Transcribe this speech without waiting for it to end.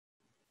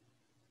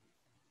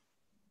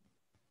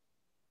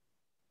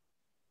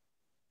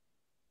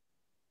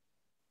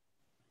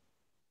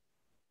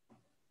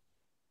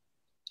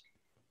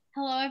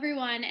Hello,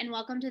 everyone, and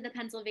welcome to the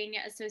Pennsylvania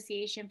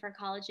Association for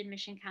College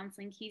Admission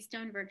Counseling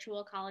Keystone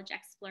Virtual College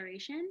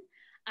Exploration.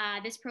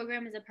 This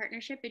program is a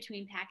partnership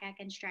between PACAC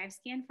and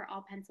StriveScan for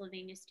all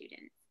Pennsylvania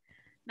students.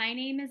 My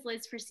name is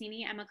Liz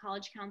Frassini. I'm a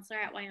college counselor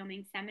at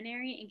Wyoming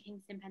Seminary in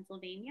Kingston,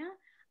 Pennsylvania.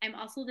 I'm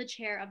also the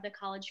chair of the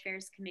College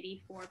Fairs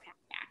Committee for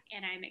PACAC,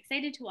 and I'm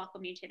excited to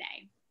welcome you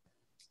today.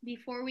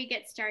 Before we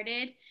get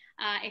started,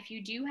 if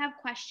you do have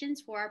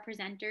questions for our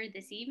presenter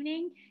this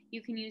evening,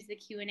 you can use the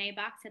Q&A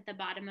box at the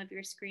bottom of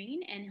your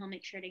screen, and he'll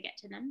make sure to get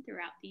to them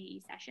throughout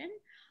the session.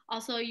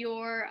 Also,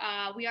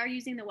 we are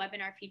using the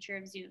webinar feature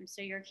of Zoom,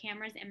 so your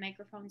cameras and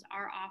microphones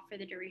are off for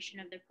the duration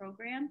of the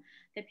program.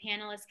 The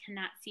panelists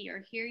cannot see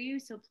or hear you,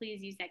 so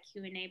please use that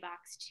Q&A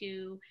box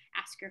to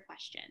ask your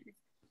questions.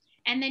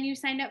 And then you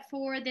signed up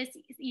for this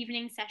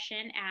evening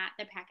session at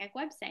the PACAC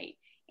website,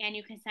 and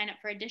you can sign up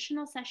for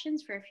additional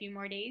sessions for a few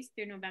more days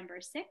through November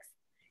 6th.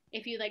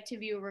 If you'd like to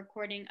view a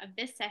recording of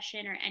this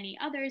session or any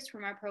others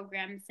from our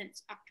program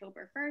since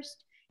October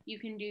 1st, you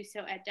can do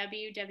so at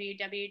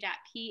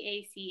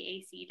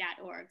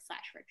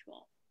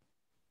www.pacac.org/virtual.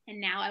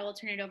 And now I will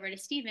turn it over to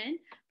Stephen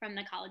from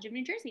the College of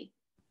New Jersey.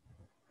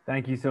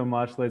 Thank you so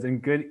much, Liz,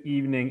 and good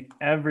evening,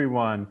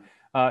 everyone.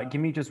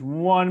 Give me just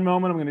one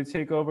moment. I'm going to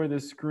take over the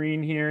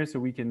screen here so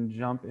we can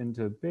jump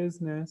into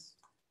business.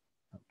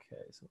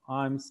 Okay, so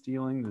I'm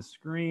stealing the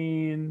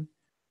screen.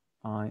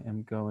 I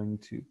am going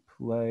to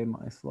play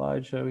my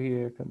slideshow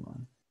here. Come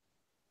on.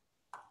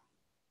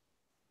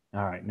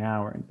 All right,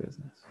 now we're in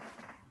business.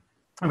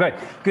 Okay,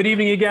 good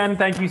evening again.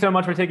 Thank you so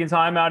much for taking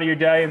time out of your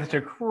day in such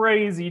a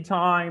crazy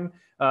time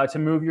to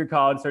move your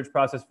college search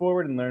process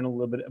forward and learn a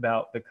little bit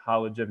about the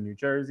College of New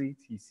Jersey,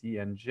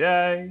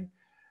 TCNJ.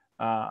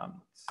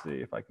 Let's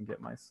see if I can get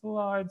my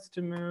slides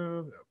to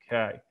move.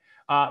 Okay.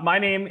 My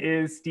name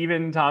is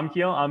Stephen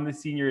Tomkiel. I'm the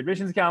senior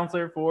admissions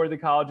counselor for the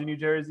College of New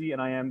Jersey,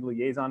 and I am the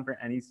liaison for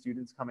any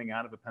students coming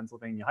out of a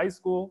Pennsylvania high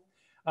school.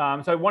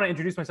 So I want to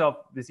introduce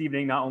myself this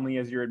evening, not only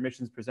as your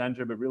admissions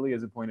presenter, but really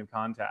as a point of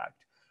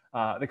contact.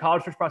 The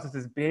college search process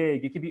is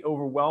big. It can be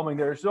overwhelming.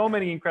 There are so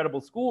many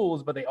incredible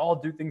schools, but they all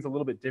do things a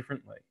little bit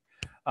differently.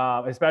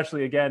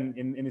 Especially, again,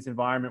 in this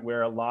environment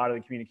where a lot of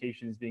the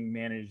communication is being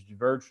managed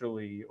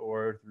virtually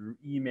or through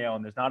email,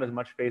 and there's not as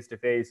much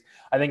face-to-face.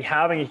 I think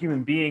having a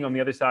human being on the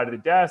other side of the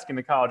desk in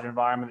the college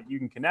environment that you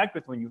can connect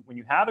with when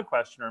you have a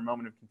question or a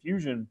moment of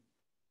confusion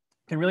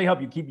can really help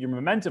you keep your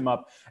momentum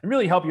up and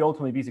really help you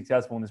ultimately be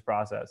successful in this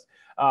process.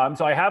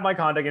 So I have my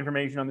contact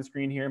information on the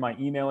screen here, my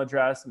email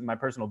address, my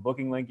personal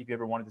booking link if you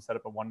ever wanted to set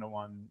up a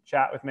one-to-one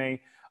chat with me.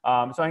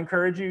 So I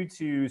encourage you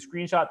to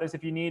screenshot this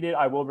if you need it.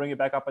 I will bring it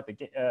back up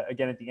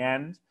again at the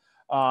end.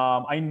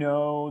 I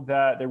know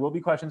that there will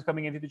be questions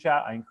coming into the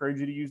chat. I encourage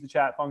you to use the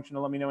chat function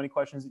to let me know any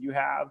questions that you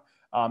have.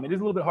 It is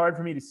a little bit hard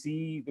for me to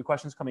see the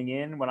questions coming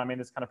in when I'm in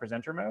this kind of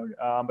presenter mode,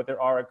 but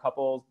there are a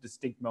couple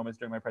distinct moments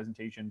during my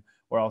presentation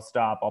where I'll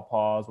stop, I'll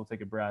pause, we'll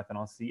take a breath, and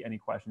I'll see any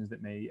questions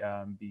that may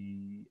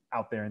be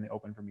out there in the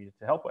open for me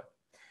to help with.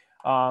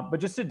 But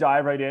just to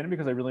dive right in,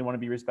 because I really want to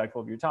be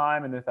respectful of your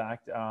time and the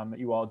fact that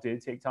you all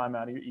did take time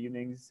out of your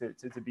evenings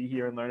to be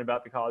here and learn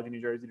about the College of New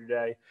Jersey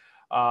today.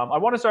 I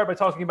want to start by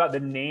talking about the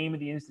name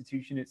of the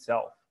institution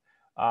itself.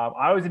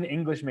 I was an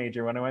English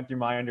major when I went through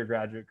my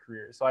undergraduate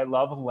career. So I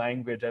love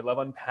language. I love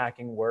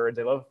unpacking words.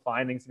 I love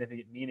finding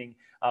significant meaning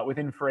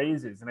within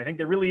phrases. And I think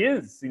there really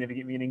is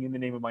significant meaning in the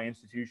name of my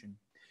institution.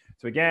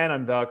 So again,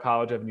 I'm the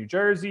College of New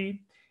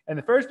Jersey. And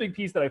the first big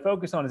piece that I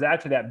focus on is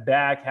actually that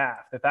back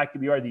half. The fact that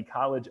we are the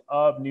College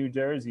of New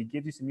Jersey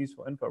gives you some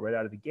useful info right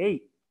out of the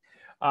gate.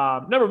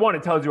 Number one,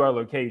 it tells you our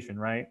location,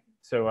 right?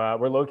 So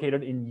we're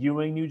located in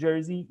Ewing, New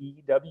Jersey,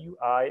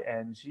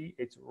 E-W-I-N-G.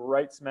 It's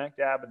right smack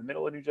dab in the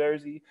middle of New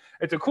Jersey.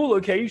 It's a cool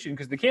location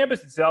because the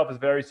campus itself is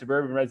very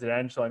suburban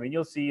residential. I mean,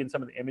 you'll see in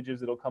some of the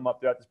images that'll come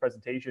up throughout this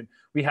presentation,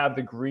 we have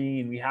the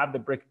green, we have the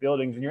brick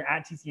buildings. When you're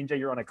at TCNJ,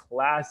 you're on a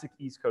classic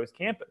East Coast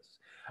campus.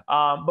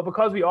 But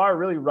because we are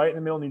really right in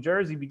the middle of New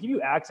Jersey, we give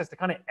you access to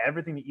kind of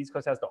everything the East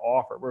Coast has to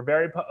offer. We're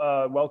very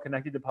well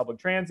connected to public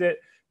transit.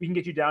 We can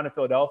get you down to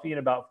Philadelphia in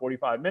about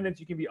 45 minutes.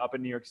 You can be up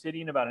in New York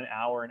City in about an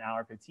hour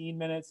 15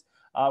 minutes.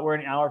 We're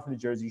an hour from the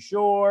Jersey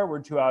Shore. We're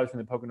 2 hours from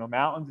the Pocono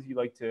Mountains if you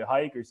like to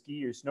hike or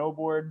ski or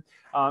snowboard.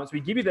 So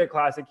we give you that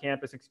classic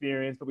campus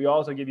experience, but we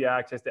also give you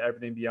access to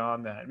everything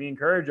beyond that. And we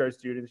encourage our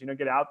students,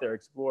 get out there,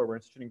 explore. We're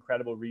in such an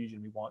incredible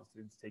region. We want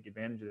students to take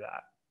advantage of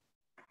that.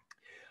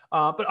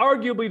 But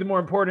arguably the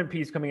more important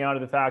piece coming out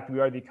of the fact that we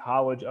are the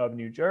College of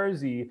New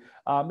Jersey,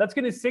 that's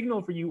going to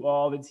signal for you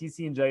all that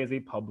TCNJ is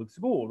a public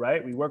school,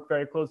 right? We work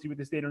very closely with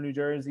the state of New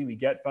Jersey. We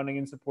get funding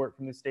and support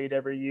from the state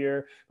every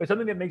year. But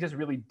something that makes us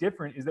really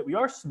different is that we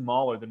are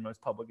smaller than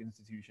most public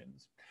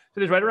institutions.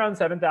 So there's right around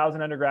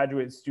 7,000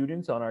 undergraduate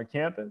students on our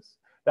campus.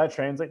 That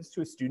translates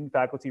to a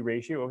student-faculty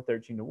ratio of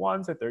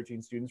 13:1, so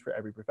 13 students for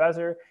every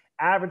professor.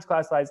 Average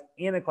class size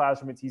in a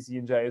classroom at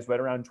TCNJ is right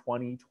around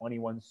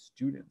 21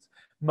 students.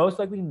 Most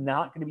likely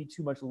not going to be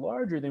too much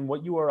larger than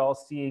what you are all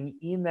seeing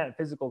in that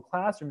physical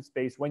classroom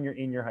space when you're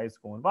in your high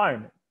school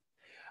environment.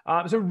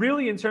 So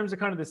really, in terms of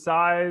kind of the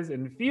size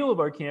and feel of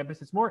our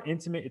campus, it's more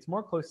intimate, it's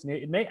more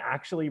close-knit. It may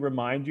actually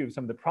remind you of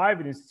some of the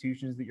private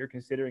institutions that you're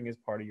considering as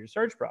part of your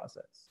search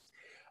process.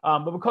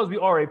 But because we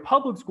are a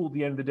public school at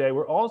the end of the day,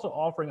 we're also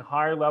offering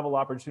higher level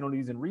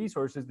opportunities and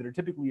resources that are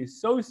typically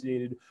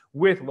associated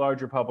with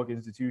larger public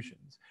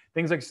institutions.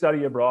 Things like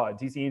study abroad.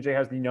 TCNJ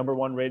has the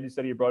 #1 rated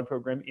study abroad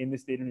program in the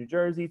state of New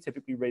Jersey,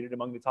 typically rated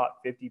among the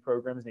top 50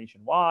 programs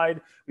nationwide.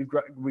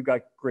 We've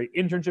got great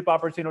internship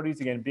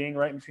opportunities, again, being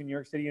right between New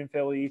York City and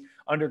Philly,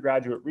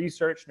 undergraduate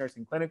research,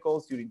 nursing clinical,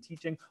 student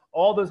teaching,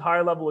 all those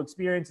higher level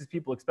experiences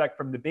people expect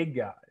from the big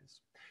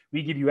guys.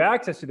 We give you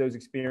access to those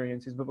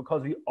experiences, but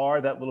because we are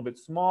that little bit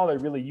smaller,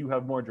 really you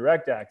have more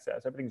direct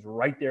access. Everything's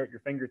right there at your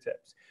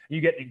fingertips.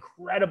 You get an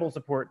incredible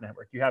support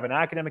network. You have an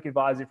academic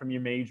advisor from your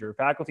major,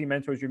 faculty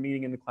mentors you're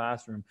meeting in the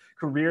classroom,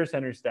 career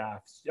center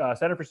staff,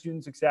 Center for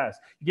Student Success.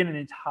 You get an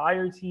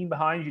entire team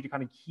behind you to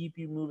kind of keep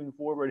you moving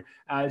forward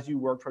as you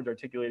work towards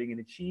articulating and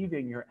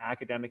achieving your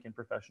academic and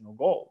professional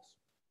goals.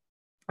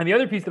 And the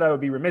other piece that I would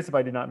be remiss if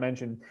I did not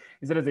mention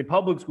is that as a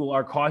public school,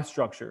 our cost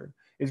structure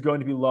is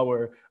going to be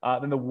lower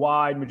than the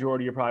wide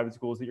majority of private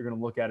schools that you're going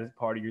to look at as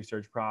part of your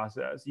search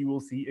process. You will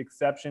see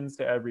exceptions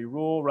to every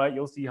rule, right?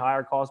 You'll see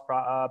higher cost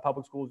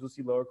public schools, you'll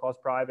see lower cost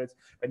privates,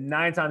 but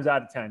 9 times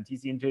out of 10,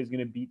 TCNJ is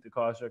going to beat the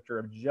cost structure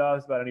of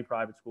just about any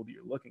private school that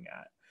you're looking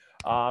at.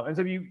 And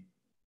so if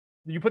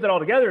you put that all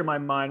together in my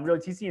mind, really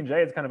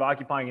TCNJ is kind of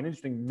occupying an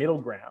interesting middle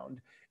ground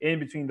in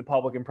between the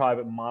public and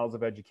private models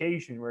of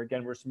education, where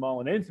again, we're small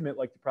and intimate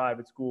like the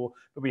private school,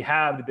 but we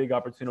have the big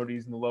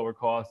opportunities and the lower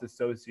costs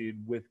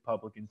associated with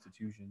public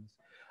institutions.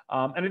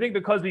 And I think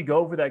because we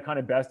go for that kind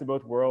of best of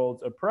both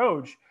worlds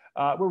approach,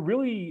 we're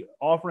really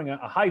offering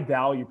a high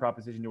value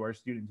proposition to our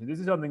students. And this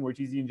is something where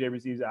TCNJ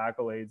receives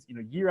accolades,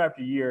 year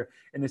after year,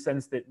 in the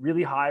sense that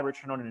really high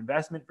return on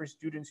investment for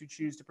students who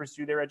choose to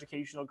pursue their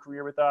educational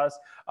career with us,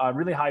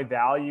 really high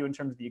value in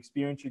terms of the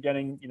experience you're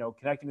getting,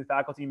 connecting with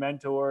faculty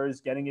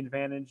mentors, getting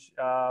advantage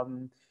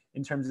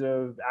in terms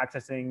of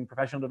accessing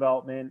professional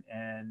development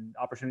and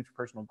opportunities for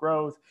personal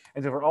growth.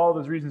 And so for all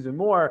those reasons and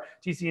more,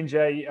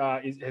 TCNJ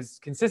has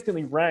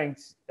consistently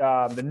ranked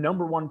the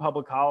 #1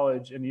 public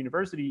college and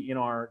university in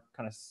our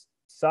kind of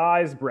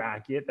size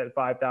bracket, that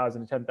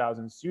 5,000 to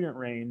 10,000 student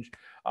range,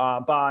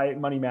 by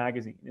Money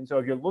Magazine. And so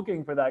if you're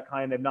looking for that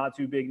kind of not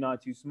too big,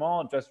 not too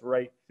small, just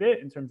right fit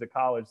in terms of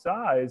college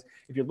size,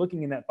 if you're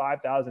looking in that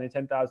 5,000 to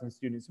 10,000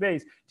 student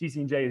space,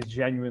 TCNJ has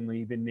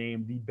genuinely been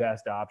named the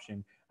best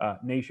option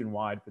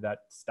nationwide for that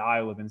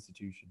style of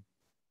institution.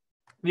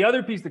 The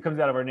other piece that comes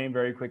out of our name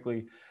very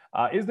quickly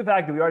is the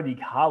fact that we are the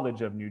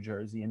College of New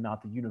Jersey and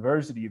not the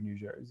University of New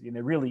Jersey. And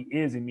there really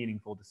is a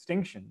meaningful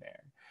distinction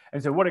there.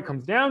 And so what it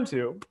comes down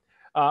to,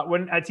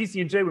 when at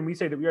TCNJ, when we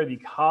say that we are the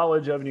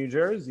College of New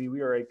Jersey,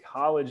 we are a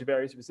college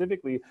very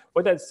specifically.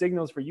 What that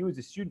signals for you as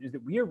a student is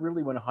that we are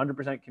really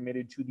 100%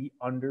 committed to the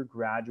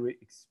undergraduate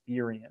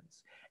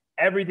experience.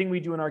 Everything we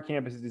do on our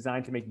campus is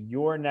designed to make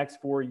your next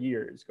 4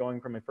 years,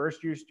 going from a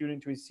first-year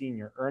student to a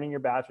senior, earning your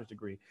bachelor's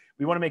degree.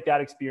 We want to make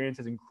that experience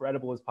as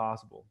incredible as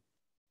possible.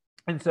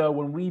 And so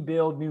when we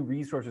build new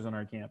resources on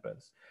our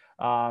campus,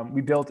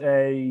 we built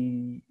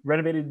a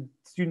renovated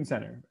student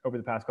center over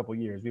the past couple of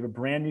years. We have a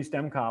brand new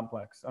STEM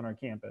complex on our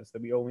campus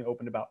that we only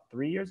opened about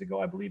 3 years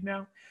ago, I believe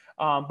now.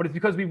 But it's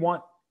because we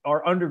want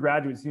our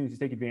undergraduate students to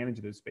take advantage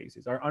of those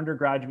spaces. Our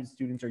undergraduate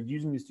students are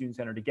using the student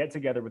center to get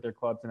together with their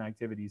clubs and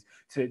activities,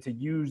 to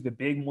use the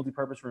big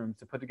multipurpose rooms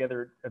to put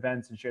together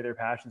events and share their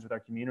passions with our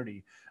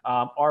community.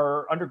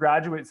 Our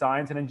undergraduate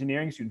science and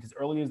engineering students, as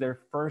early as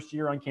their first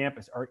year on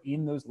campus, are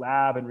in those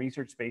lab and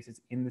research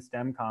spaces in the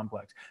STEM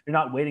complex. They're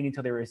not waiting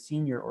until they're a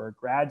senior or a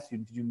grad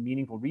student to do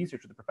meaningful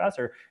research with a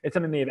professor. It's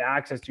something they have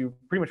access to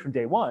pretty much from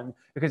day one,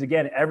 because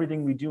again,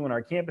 everything we do on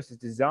our campus is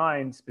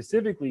designed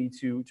specifically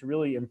to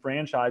really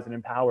enfranchise and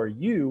empower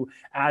you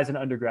as an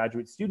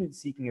undergraduate student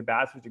seeking a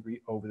bachelor's degree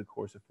over the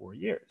course of 4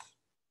 years.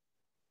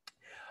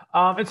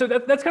 And so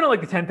that's kind of like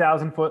the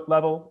 10,000 foot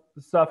level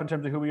stuff in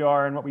terms of who we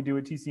are and what we do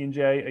at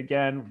TCNJ.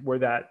 Again, we're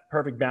that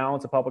perfect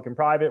balance of public and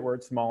private, where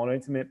it's small and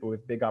intimate, but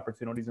with big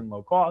opportunities and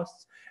low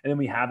costs. And then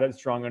we have that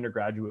strong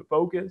undergraduate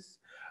focus.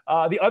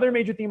 The other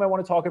major theme I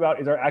want to talk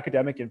about is our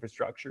academic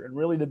infrastructure. And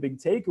really the big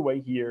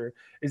takeaway here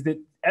is that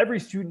every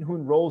student who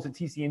enrolls at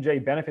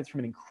TCNJ benefits from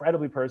an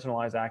incredibly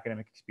personalized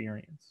academic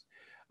experience.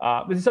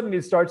 This is something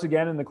that starts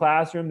again in the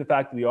classroom, the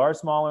fact that we are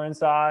smaller in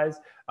size.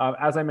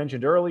 As I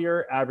mentioned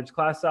earlier, average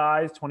class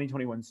size,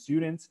 21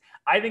 students.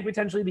 I think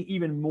potentially the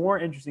even more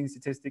interesting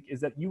statistic is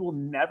that you will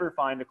never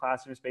find a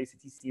classroom space at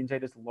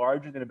TCNJ that's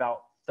larger than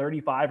about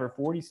 35 or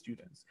 40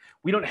 students.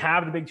 We don't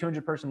have the big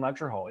 200-person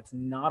lecture hall. It's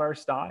not our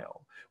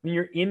style. When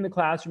you're in the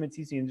classroom at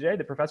TCNJ,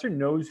 the professor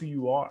knows who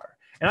you are.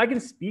 And I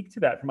can speak to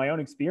that from my own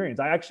experience.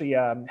 I actually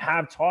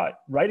have taught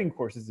writing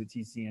courses at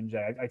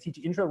TCNJ. I teach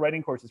intro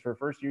writing courses for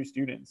first-year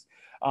students.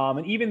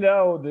 And even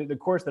though the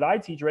course that I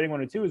teach, Writing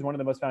 102, is one of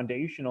the most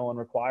foundational and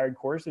required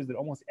courses that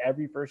almost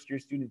every first-year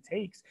student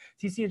takes,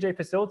 TCNJ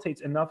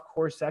facilitates enough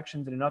course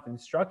sections and enough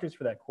instructors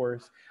for that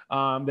course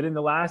that in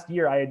the last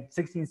year, I had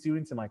 16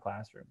 students in my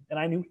classroom. And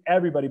I knew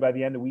everybody by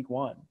the end of week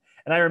 1.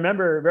 And I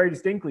remember very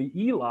distinctly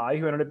Eli,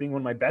 who ended up being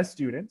one of my best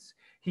students,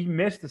 he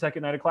missed the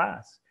second night of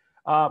class.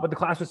 But the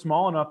class was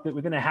small enough that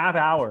within a half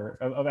hour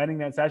of ending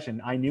that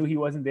session, I knew he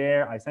wasn't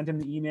there. I sent him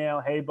the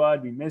email, hey,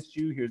 bud, we missed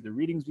you. Here's the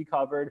readings we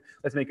covered.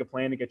 Let's make a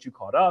plan to get you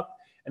caught up.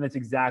 And that's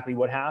exactly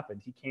what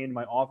happened. He came to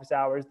my office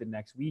hours the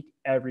next week.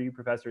 Every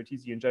professor at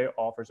TCNJ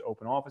offers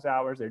open office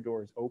hours. Their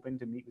door is open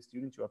to meet with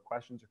students who have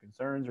questions or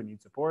concerns or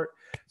need support.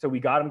 So we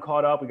got him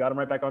caught up. We got him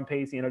right back on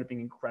pace. He ended up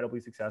being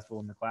incredibly successful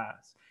in the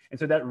class. And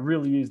so that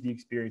really is the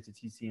experience at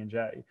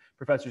TCNJ.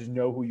 Professors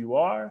know who you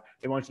are.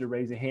 They want you to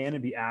raise a hand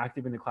and be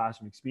active in the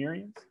classroom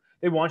experience.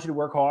 They want you to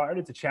work hard.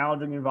 It's a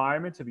challenging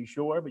environment, to be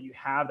sure, but you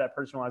have that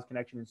personalized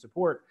connection and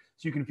support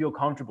so you can feel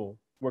comfortable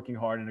working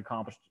hard and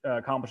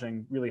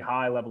accomplishing really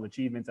high level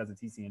achievements as a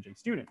TCNJ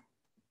student.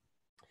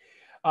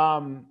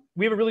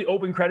 We have a really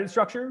open credit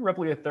structure.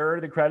 Roughly a third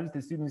of the credits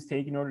that students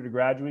take in order to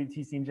graduate at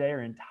TCNJ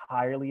are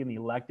entirely in the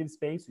elective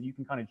space, so you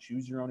can kind of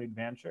choose your own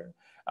adventure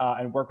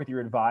and work with your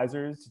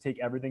advisors to take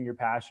everything you're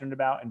passionate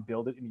about and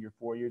build it into your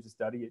 4 years of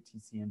study at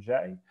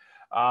TCNJ.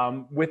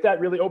 With that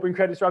really open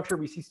credit structure,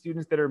 we see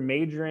students that are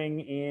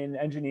majoring in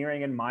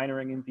engineering and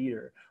minoring in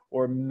theater,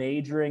 or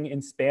majoring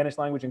in Spanish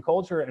language and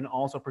culture and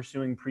also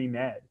pursuing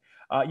pre-med.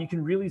 You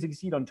can really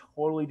succeed on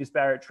totally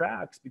disparate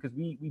tracks because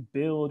we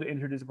build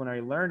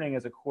interdisciplinary learning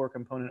as a core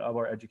component of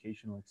our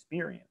educational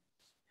experience.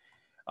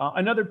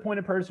 Another point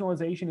of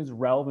personalization is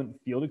relevant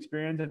field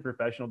experience and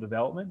professional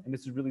development. And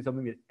this is really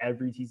something that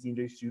every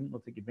TCNJ student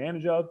will take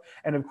advantage of.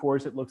 And of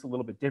course, it looks a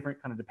little bit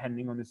different kind of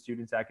depending on the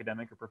student's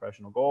academic or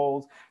professional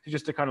goals. So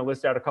just to kind of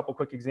list out a couple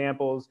quick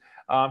examples,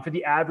 for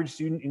the average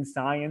student in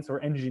science or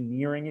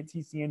engineering at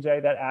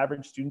TCNJ, that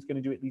average student's going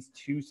to do at least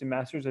 2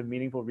 semesters of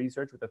meaningful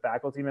research with a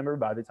faculty member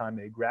by the time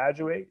they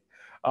graduate.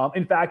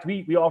 In fact,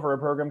 we offer a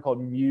program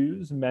called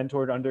MUSE,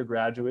 Mentored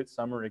Undergraduate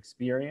Summer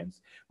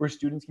Experience, where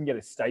students can get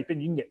a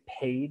stipend. You can get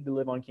paid to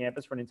live on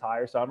campus for an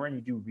entire summer and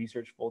you do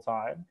research full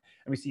time.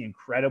 And we see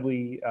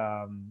incredibly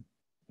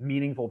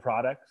meaningful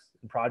products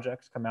and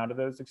projects come out of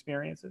those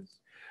experiences.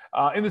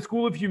 In the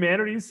School of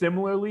Humanities,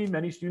 similarly,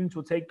 many students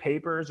will take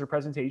papers or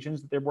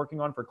presentations that they're working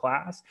on for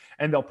class,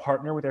 and they'll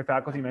partner with their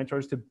faculty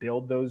mentors to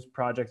build those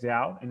projects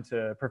out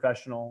into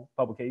professional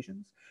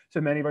publications.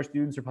 So many of our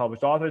students are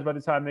published authors by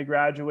the time they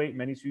graduate.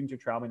 Many students are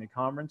traveling to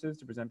conferences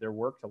to present their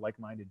work to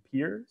like-minded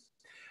peers.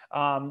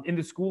 In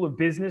the School of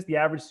Business, the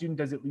average student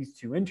does at least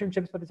 2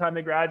 internships by the time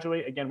they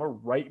graduate. Again, we're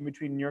right in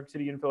between New York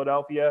City and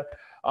Philadelphia.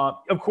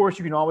 Of course,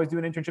 you can always do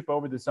an internship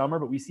over the summer,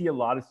 but we see a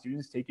lot of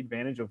students take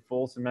advantage of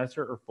full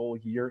semester or full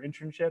year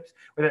internships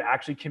where they're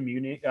actually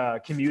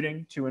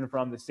commuting to and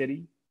from the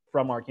city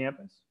from our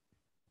campus.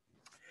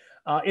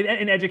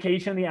 In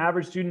education, the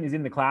average student is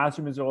in the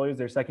classroom as early as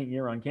their 2nd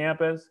year on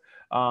campus.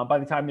 By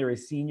the time they're a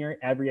senior,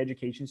 every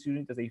education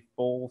student does a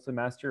full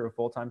semester of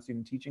full-time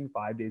student teaching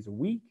 5 days a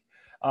week.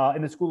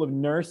 In the School of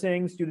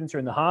Nursing, students are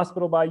in the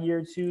hospital by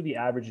year 2. The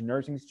average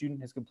nursing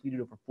student has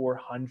completed over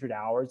 400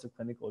 hours of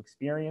clinical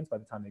experience by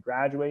the time they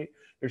graduate.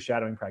 They're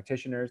shadowing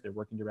practitioners. They're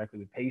working directly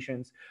with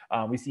patients.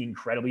 We see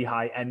incredibly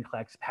high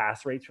NCLEX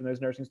pass rates from those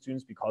nursing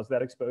students because of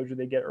that exposure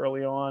they get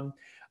early on.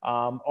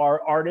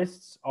 Our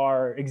artists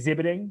are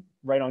exhibiting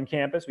right on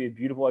campus. We have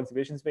beautiful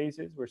exhibition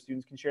spaces where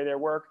students can share their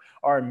work.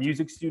 Our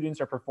music students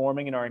are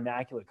performing in our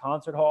immaculate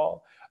concert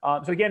hall.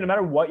 So again, no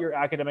matter what your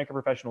academic or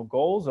professional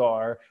goals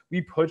are,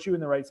 we put you in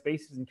the right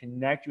spaces and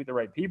connect you with the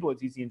right people at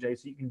TCNJ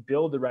so you can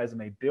build the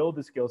resume, build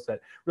the skill set,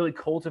 really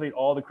cultivate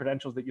all the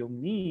credentials that you'll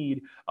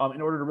need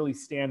in order to really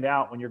stand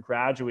out when you're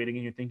graduating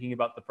and you're thinking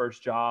about the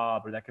first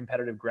job or that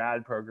competitive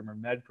grad program or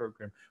med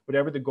program.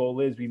 Whatever the goal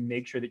is, we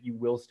make sure that you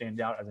will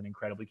stand out as an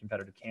incredibly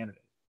competitive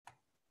candidate.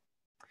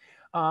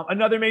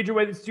 Another major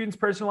way that students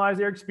personalize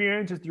their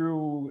experience is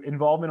through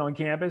involvement on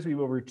campus. We have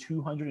over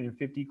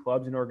 250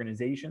 clubs and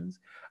organizations,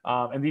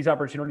 and these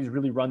opportunities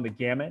really run the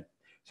gamut.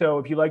 So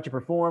if you like to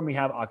perform, we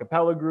have a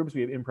cappella groups,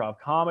 we have improv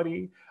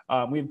comedy,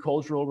 we have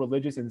cultural,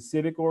 religious, and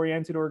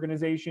civic-oriented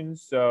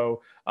organizations.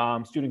 So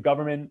student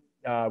government,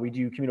 we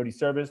do community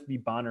service, the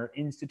Bonner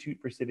Institute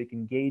for Civic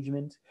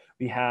Engagement.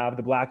 We have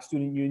the Black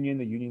Student Union,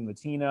 the Union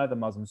Latina, the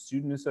Muslim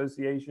Student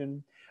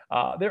Association.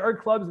 There are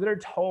clubs that are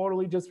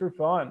totally just for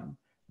fun.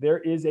 There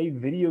is a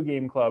video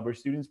game club where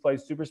students play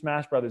Super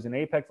Smash Brothers and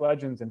Apex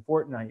Legends and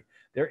Fortnite.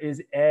 There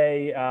is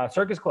a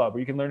circus club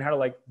where you can learn how to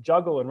like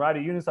juggle and ride a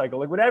unicycle,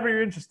 like whatever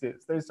your interest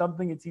is. There's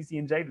something at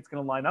TCNJ that's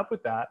going to line up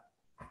with that.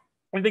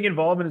 I think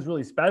involvement is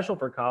really special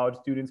for college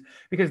students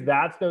because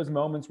that's those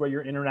moments where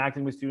you're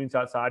interacting with students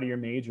outside of your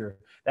major.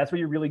 That's where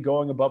you're really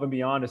going above and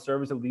beyond to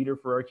serve as a leader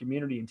for our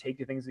community and take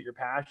the things that you're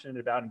passionate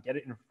about and get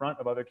it in front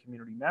of other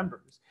community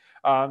members.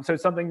 So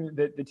it's something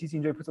that the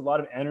TCNJ puts a lot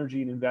of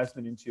energy and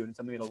investment into, and it's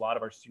something that a lot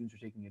of our students are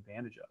taking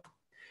advantage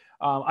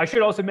of. I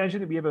should also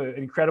mention that we have an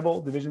incredible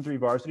Division III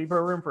varsity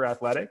program for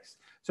athletics.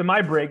 So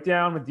my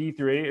breakdown with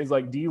D3 is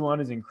like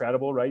D1 is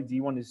incredible, right?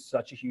 D1 is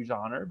such a huge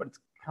honor, but it's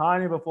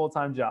kind of a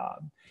full-time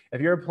job. If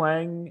you're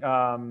playing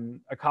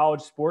a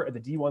college sport at the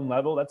D1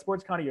 level, that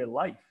sport's kind of your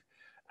life.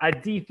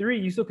 At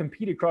D3, you still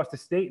compete across the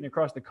state and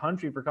across the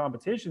country for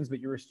competitions, but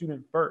you're a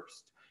student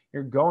first.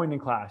 you're going to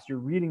class, you're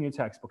reading your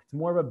textbook. It's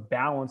more of a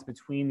balance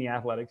between the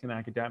athletics and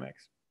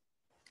academics.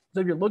 So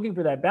if you're looking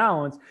for that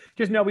balance,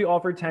 just know we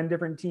offer 10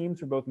 different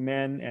teams for both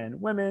men and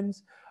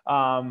women's.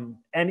 And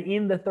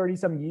in the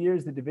 30-some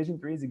years that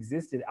Division III has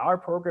existed, our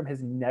program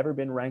has never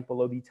been ranked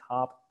below the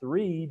top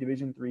 3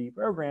 Division III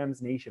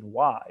programs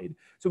nationwide.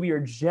 So we are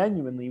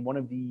genuinely one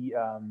of the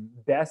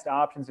best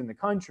options in the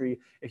country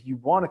if you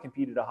want to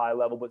compete at a high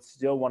level, but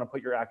still want to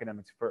put your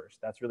academics first.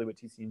 That's really what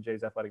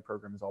TCNJ's athletic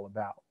program is all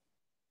about.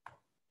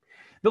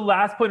 The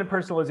last point of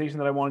personalization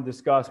that I want to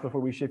discuss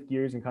before we shift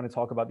gears and kind of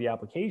talk about the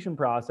application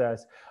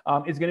process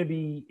is going to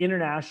be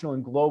international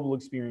and global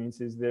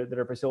experiences that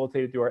are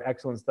facilitated through our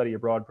Excellent Study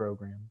Abroad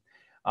program.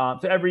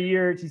 So every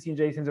year,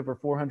 TCNJ sends over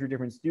 400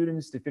 different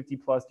students to 50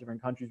 plus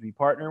different countries we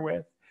partner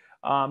with.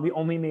 The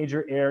only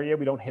major area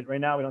we don't hit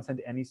right now, we don't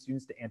send any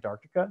students to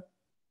Antarctica.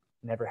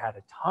 Never had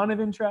a ton of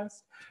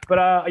interest, but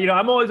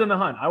I'm always on the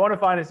hunt. I want to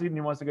find a student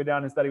who wants to go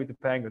down and study with the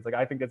penguins. Like,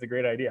 I think that's a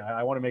great idea.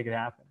 I want to make it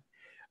happen.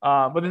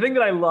 But the thing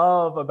that I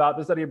love about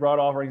the study abroad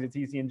offerings at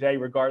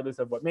TCNJ, regardless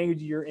of what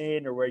major you're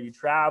in or where you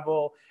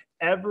travel,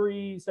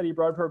 every study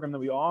abroad program that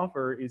we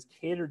offer is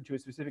catered to a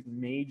specific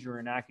major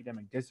and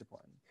academic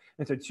discipline.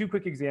 And so 2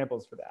 quick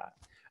examples for that.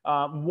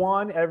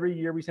 One, every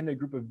year we send a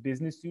group of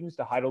business students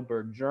to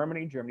Heidelberg,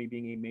 Germany, Germany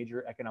being a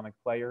major economic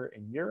player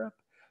in Europe.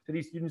 So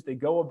these students, they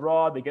go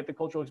abroad, they get the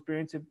cultural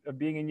experience of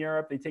being in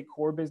Europe, they take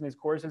core business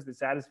courses that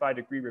satisfy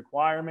degree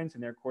requirements,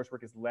 and their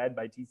coursework is led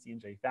by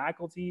TCNJ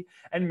faculty.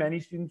 And many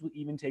students will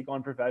even take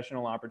on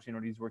professional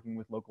opportunities working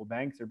with local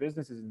banks or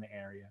businesses in the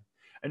area.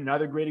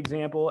 Another great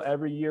example,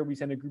 every year we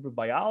send a group of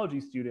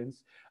biology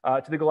students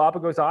to the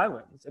Galapagos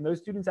Islands. And those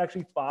students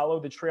actually follow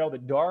the trail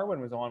that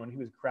Darwin was on when he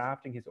was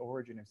crafting his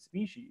Origin of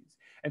Species.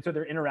 And so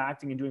they're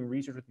interacting and doing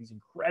research with these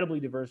incredibly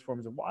diverse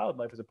forms of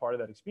wildlife as a part of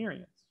that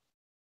experience.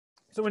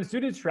 So when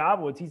students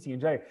travel with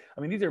TCNJ,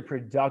 I mean, these are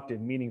productive,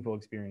 meaningful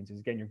experiences.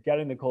 Again, you're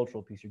getting the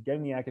cultural piece, you're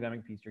getting the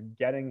academic piece, you're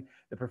getting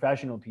the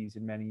professional piece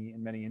in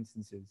many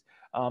instances.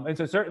 And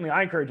so certainly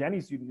I encourage any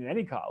student in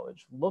any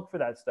college, look for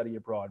that study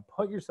abroad,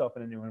 put yourself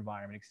in a new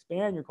environment,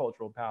 expand your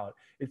cultural palette.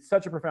 It's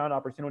such a profound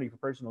opportunity for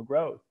personal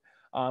growth.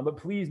 But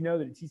please know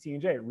that at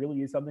TCNJ, it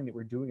really is something that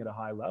we're doing at a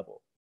high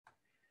level.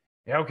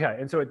 Okay,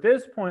 and so at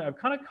this point, I've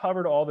kind of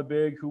covered all the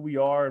big who we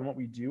are and what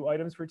we do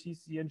items for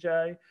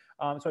TCNJ.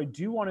 So I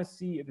do want to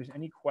see if there's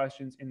any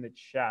questions in the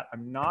chat.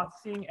 I'm not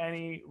seeing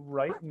any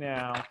right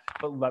now,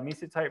 but let me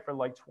sit tight for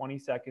like 20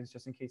 seconds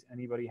just in case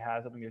anybody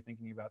has something they're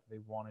thinking about that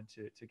they wanted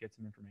to get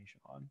some information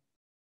on.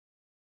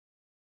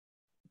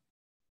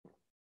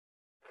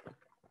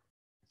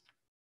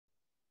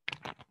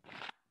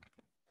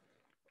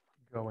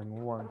 Going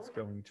once,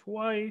 going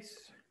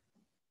twice.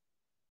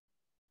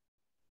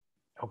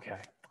 Okay.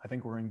 I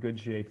think we're in good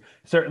shape.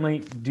 Certainly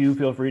do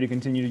feel free to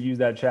continue to use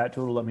that chat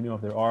tool to let me know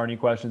if there are any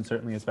questions,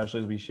 certainly, especially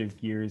as we shift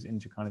gears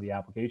into kind of the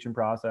application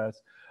process.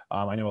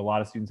 I know a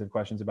lot of students have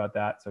questions about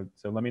that. So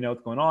let me know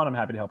what's going on. I'm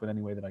happy to help in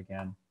any way that I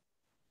can.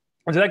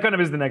 And so that kind of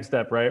is the next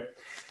step, right?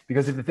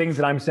 Because if the things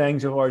that I'm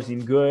saying so far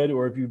seem good,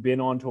 or if you've been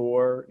on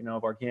tour,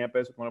 of our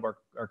campus with one of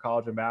our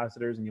college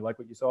ambassadors and you like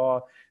what you saw,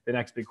 the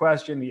next big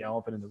question, the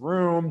elephant in the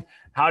room,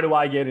 how do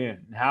I get in?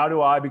 How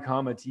do I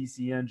become a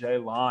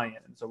TCNJ Lion?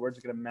 And so we're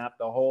just going to map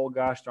the whole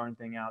gosh darn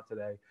thing out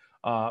today,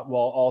 while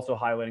also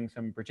highlighting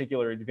some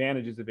particular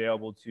advantages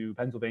available to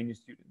Pennsylvania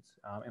students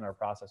in our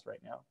process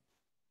right now.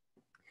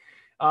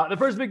 The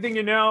first big thing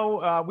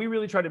we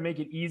really try to make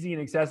it easy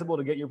and accessible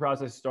to get your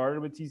process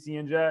started with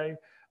TCNJ.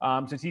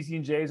 So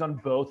TCNJ is on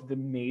both the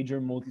major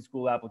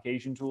multi-school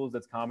application tools.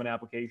 That's Common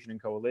Application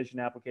and Coalition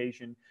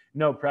Application.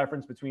 No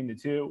preference between the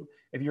two.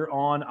 If you're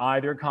on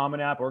either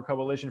Common App or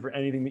Coalition for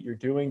anything that you're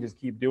doing, just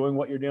keep doing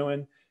what you're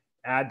doing.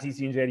 Add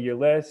TCNJ to your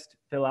list,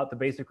 fill out the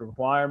basic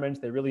requirements.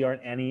 There really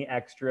aren't any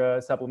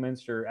extra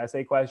supplements or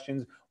essay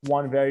questions.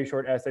 One very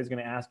short essay is going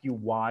to ask you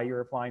why you're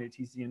applying to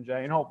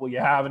TCNJ, and hopefully you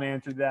have an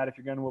answer to that if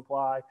you're going to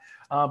apply.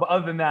 But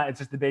other than that, it's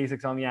just the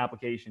basics on the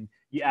application.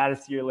 You add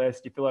us to your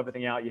list, you fill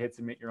everything out, you hit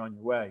submit, you're on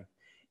your way.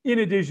 In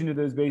addition to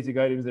those basic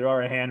items, there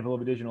are a handful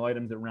of additional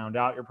items that round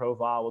out your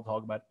profile. We'll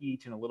talk about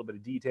each in a little bit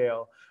of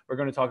detail. We're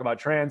going to talk about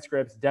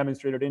transcripts,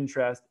 demonstrated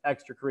interest,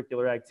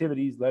 extracurricular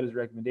activities, letters of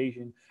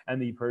recommendation,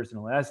 and the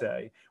personal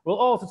essay. We'll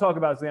also talk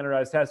about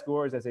standardized test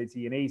scores, SAT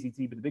and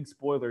ACT, but the big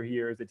spoiler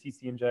here is that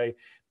TCNJ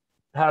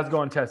has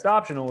gone test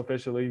optional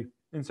officially,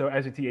 and so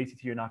SAT,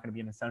 ACT are not going to be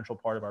an essential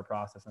part of our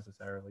process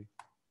necessarily.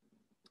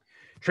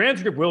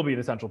 Transcript will be an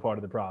essential part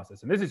of the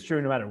process. And this is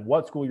true no matter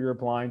what school you're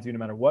applying to, no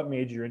matter what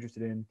major you're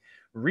interested in.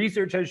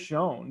 Research has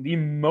shown the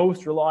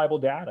most reliable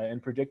data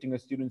in predicting a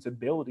student's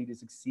ability to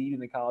succeed in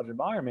the college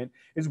environment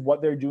is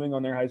what they're doing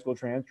on their high school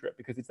transcript,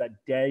 because it's that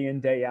day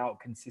in, day out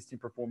consistent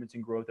performance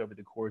and growth over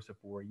the course of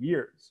 4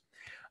 years.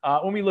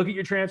 When we look at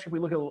your transcript, we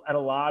look at a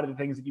lot of the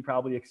things that you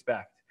probably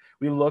expect.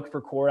 We look for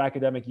core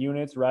academic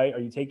units, right? Are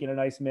you taking a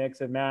nice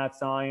mix of math,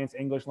 science,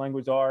 English,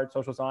 language arts,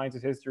 social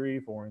sciences, history,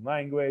 foreign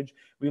language?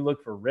 We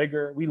look for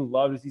rigor. We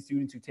love to see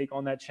students who take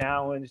on that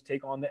challenge,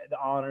 take on the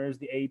honors,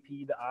 the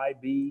AP, the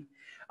IB.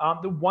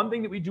 The one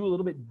thing that we do a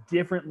little bit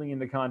differently in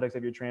the context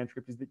of your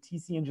transcript is that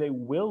TCNJ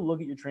will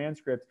look at your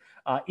transcript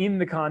in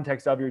the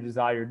context of your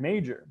desired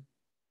major.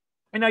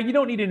 And now you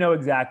don't need to know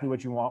exactly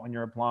what you want when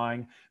you're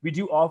applying. We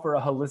do offer a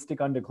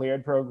holistic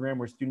undeclared program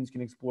where students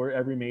can explore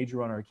every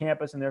major on our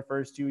campus in their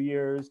first 2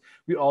 years.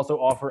 We also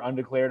offer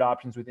undeclared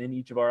options within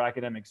each of our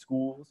academic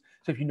schools.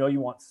 So if you know you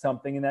want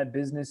something in that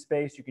business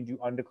space, you can do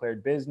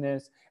undeclared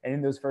business. And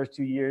in those first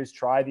 2 years,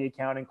 try the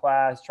accounting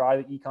class, try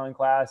the econ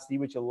class, see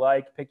what you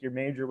like, pick your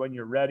major when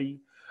you're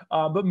ready.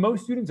 But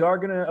most students are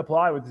going to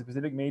apply with a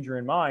specific major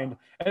in mind.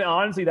 And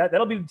honestly,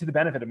 that'll be to the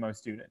benefit of most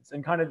students.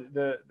 And kind of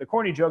the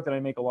corny joke that I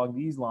make along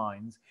these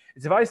lines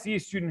is if I see a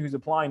student who's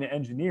applying to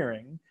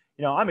engineering,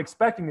 I'm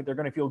expecting that they're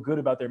going to feel good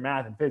about their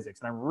math and physics.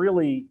 And I'm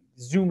really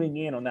zooming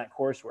in on that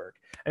coursework.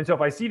 And so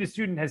if I see the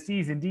student has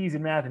C's and D's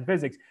in math and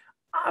physics,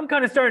 I'm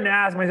kind of starting to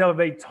ask myself if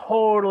they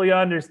totally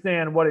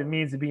understand what it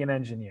means to be an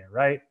engineer,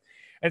 right?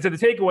 And so the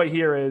takeaway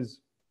here is,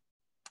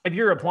 if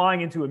you're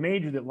applying into a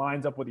major that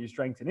lines up with your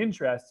strengths and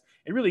interests,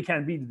 it really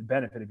can be to the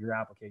benefit of your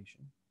application.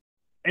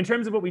 In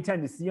terms of what we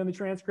tend to see on the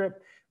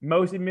transcript,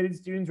 most admitted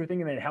students are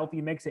thinking that a healthy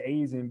mix of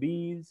A's and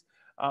B's.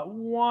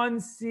 One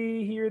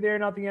C here, there,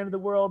 not the end of the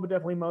world, but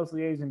definitely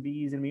mostly A's and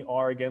B's. And we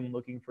are, again,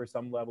 looking for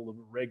some level of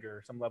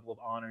rigor, some level of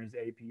honors,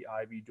 AP,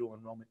 IB, dual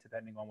enrollment,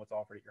 depending on what's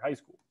offered at your high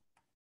school.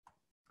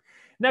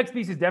 Next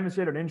piece is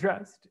demonstrated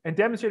interest. And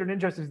demonstrated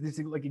interest is this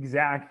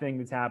exact thing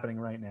that's happening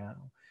right now.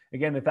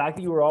 Again, the fact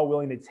that you were all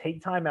willing to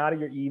take time out of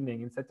your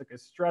evening and such a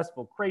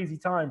stressful, crazy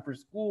time for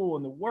school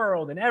and the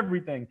world and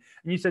everything.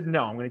 And you said,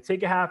 no, I'm going to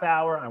take a half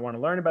hour. I want to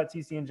learn about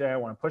TCNJ. I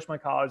want to push my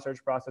college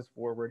search process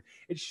forward.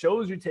 It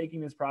shows you're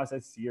taking this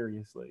process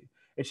seriously.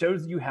 It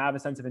shows that you have a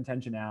sense of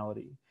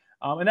intentionality.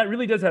 And that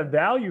really does have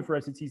value for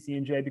us at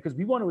TCNJ because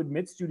we want to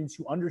admit students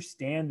who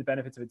understand the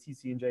benefits of a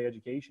TCNJ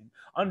education,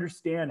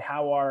 understand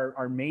how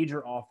our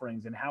major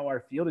offerings and how our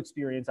field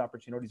experience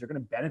opportunities are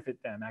going to benefit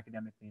them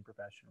academically and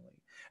professionally.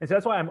 And so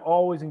that's why I'm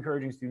always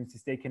encouraging students to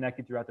stay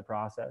connected throughout the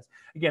process.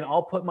 Again,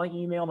 I'll put my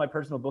email, my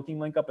personal booking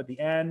link up at the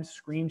end,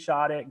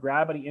 screenshot it,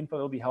 grab any info,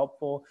 it'll be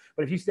helpful.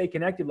 But if you stay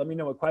connected, let me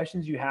know what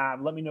questions you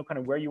have, let me know kind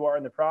of where you are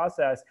in the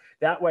process.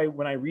 That way,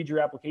 when I read your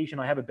application,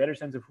 I have a better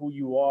sense of who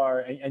you are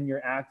and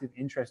your active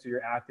interest or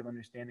your active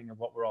understanding of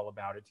what we're all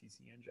about at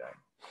TCNJ.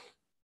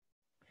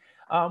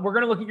 We're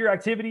going to look at your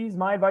activities.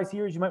 My advice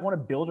here is you might want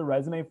to build a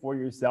resume for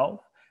yourself.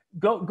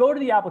 Go to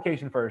the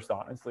application first,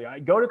 honestly.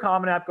 Go to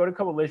Common App, go to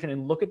Coalition,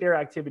 and look at their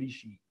activity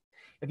sheet.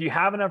 If you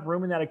have enough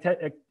room in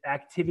that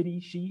activity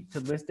sheet to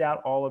list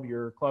out all of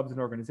your clubs and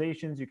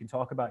organizations, you can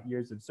talk about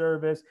years of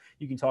service.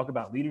 You can talk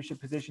about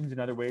leadership positions and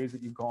other ways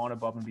that you've gone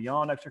above and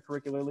beyond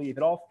extracurricularly. If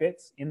it all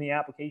fits in the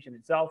application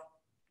itself,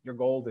 you're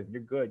golden,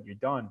 you're good, you're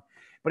done.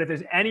 But if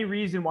there's any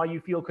reason why you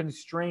feel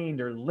constrained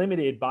or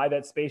limited by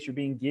that space you're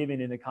being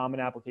given in a common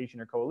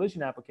application or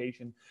coalition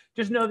application,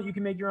 just know that you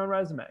can make your own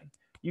resume.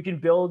 You can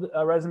build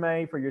a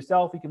resume for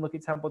yourself. You can look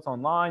at templates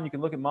online. You can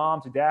look at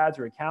moms or dads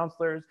or at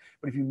counselors.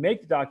 But if you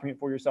make the document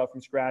for yourself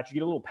from scratch, you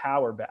get a little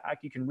power back.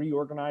 You can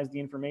reorganize the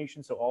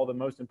information so all the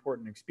most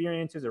important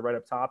experiences are right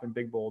up top in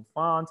big, bold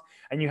font.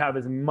 And you have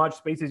as much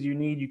space as you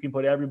need. You can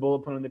put every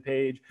bullet point on the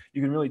page.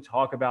 You can really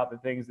talk about the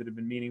things that have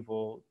been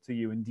meaningful to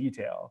you in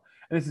detail.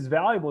 And this is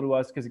valuable to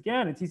us because,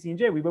 again, at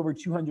TCNJ, we have over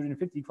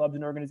 250 clubs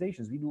and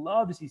organizations. We'd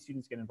love to see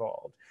students get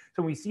involved.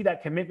 So when we see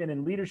that commitment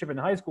and leadership in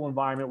the high school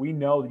environment, we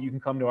know that you can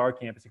come to our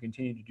campus and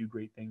continue to do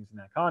great things in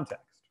that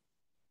context.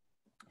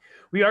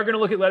 We are going to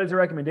look at letters of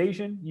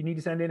recommendation. You need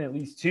to send in at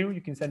least 2.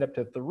 You can send up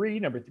to 3.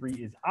 Number 3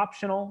 is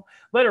optional.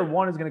 Letter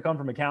 1 is going to come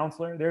from a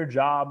counselor. Their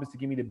job is to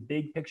give me the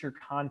big picture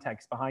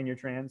context behind your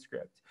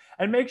transcript.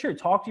 And make sure,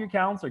 talk to your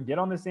counselor, get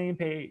on the same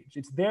page.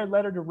 It's their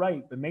letter to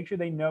write, but make sure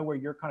they know where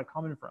you're kind of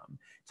coming from.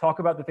 Talk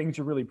about the things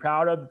you're really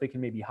proud of that they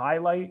can maybe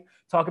highlight.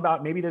 Talk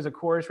about maybe there's a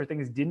course where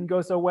things didn't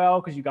go so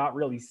well because you got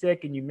really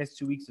sick and you missed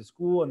 2 weeks of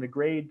school and the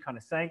grade kind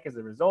of sank as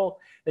a result.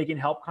 They can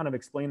help kind of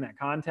explain that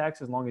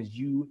context as long as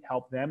you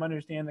help them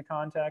understand the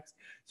context.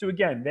 So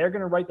again, they're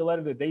going to write the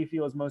letter that they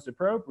feel is most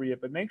appropriate,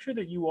 but make sure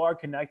that you are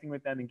connecting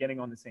with them and getting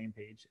on the same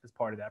page as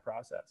part of that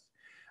process.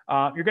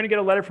 You're going to get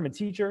a letter from a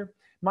teacher.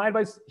 My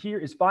advice here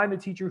is find the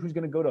teacher who's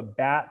going to go to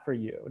bat for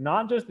you,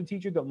 not just the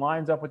teacher that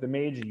lines up with the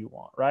major you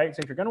want, right?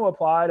 So if you're going to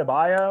apply to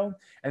bio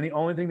and the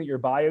only thing that your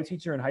bio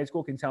teacher in high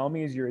school can tell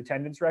me is your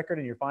attendance record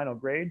and your final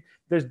grade,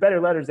 there's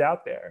better letters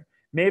out there.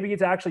 Maybe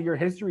it's actually your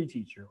history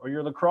teacher or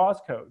your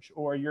lacrosse coach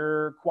or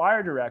your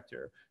choir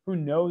director who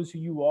knows who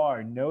you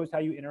are, knows how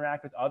you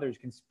interact with others,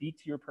 can speak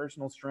to your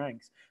personal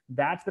strengths.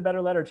 That's the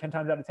better letter 10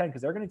 times out of 10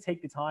 because they're going to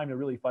take the time to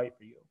really fight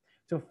for you.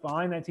 So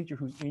find that teacher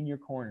who's in your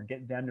corner,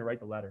 get them to write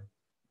the letter.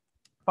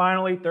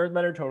 Finally, third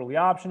letter, totally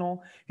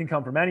optional, can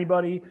come from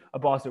anybody, a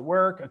boss at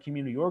work, a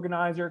community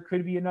organizer,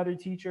 could be another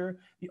teacher.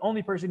 The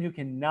only person who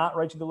cannot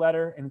write you the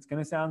letter, and it's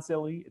going to sound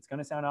silly, it's going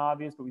to sound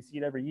obvious, but we see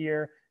it every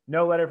year,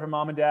 no letter from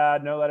mom and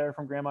dad, no letter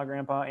from grandma,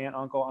 grandpa, aunt,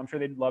 uncle. I'm sure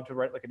they'd love to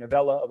write like a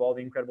novella of all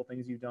the incredible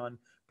things you've done,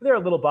 but they're a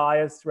little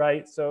biased,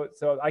 right? So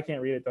I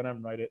can't read it, don't have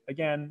them write it.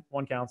 Again,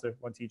 one counselor,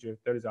 one teacher,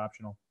 third is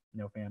optional,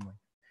 no family.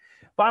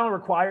 Final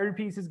required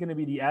piece is going to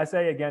be the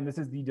essay. Again, this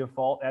is the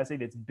default essay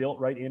that's built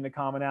right into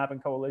Common App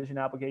and Coalition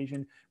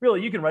application.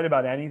 Really, you can write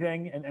about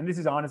anything. And this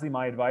is honestly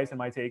my advice and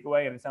my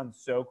takeaway. And it sounds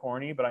so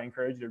corny, but I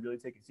encourage you to really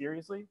take it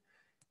seriously.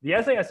 The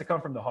essay has to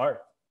come from the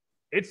heart.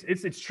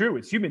 It's true.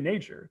 It's human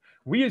nature.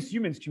 We as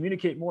humans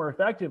communicate more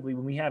effectively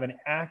when we have an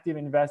active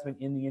investment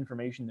in the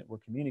information that we're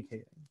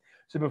communicating.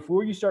 So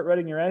before you start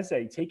writing your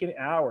essay, take an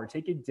hour,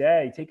 take a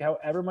day, take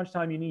however much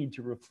time you need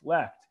to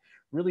reflect.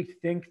 Really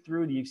think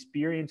through the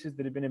experiences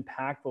that have been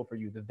impactful for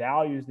you, the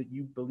values that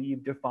you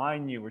believe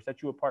define you or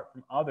set you apart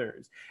from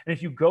others. And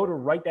if you go to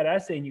write that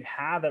essay and you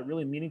have that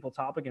really meaningful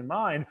topic in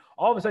mind,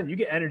 all of a sudden you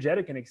get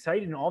energetic and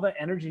excited, and all that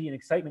energy and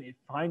excitement, it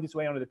finds its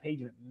way onto the page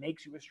and it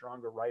makes you a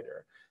stronger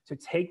writer. So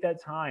take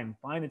that time,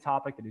 find a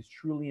topic that is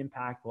truly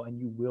impactful, and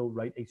you will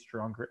write a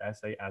stronger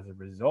essay as a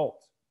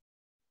result.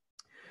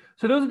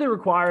 So those are the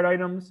required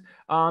items.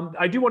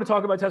 I do want to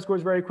talk about test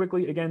scores very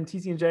quickly. Again,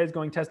 TCNJ is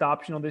going test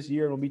optional this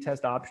year and will be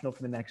test optional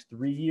for the next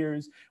 3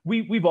 years.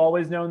 We've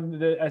always known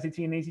the SAT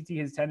and ACT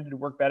has tended to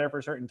work better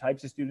for certain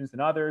types of students than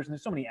others. And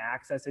there's so many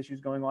access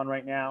issues going on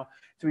right now.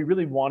 So we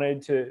really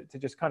wanted to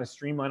just kind of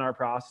streamline our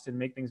process and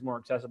make things more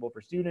accessible for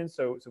students.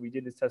 So we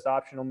did this test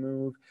optional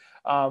move.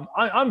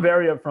 I'm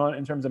very upfront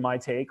in terms of my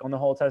take on the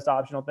whole test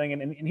optional thing.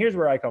 And here's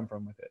where I come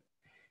from with it.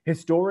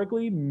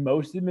 Historically,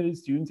 most admitted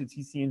students at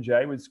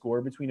TCNJ would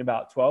score between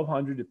about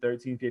 1,200 to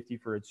 1,350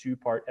 for a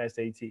 2-part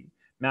SAT,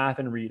 math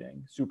and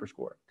reading, super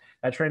score.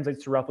 That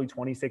translates to roughly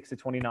 26 to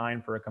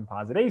 29 for a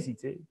composite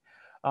ACT.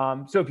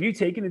 So if you've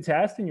taken the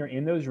test and you're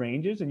in those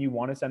ranges and you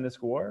want to send the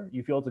score,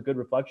 you feel it's a good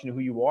reflection of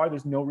who you are,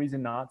 there's no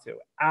reason not to.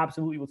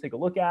 Absolutely, we'll take a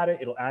look at it.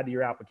 It'll add to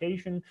your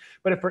application.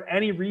 But if for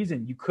any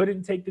reason you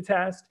couldn't take the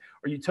test,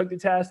 or you took the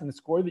test and the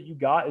score that you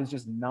got is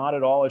just not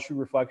at all a true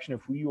reflection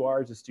of who you are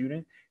as a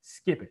student,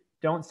 skip it.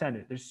 Don't send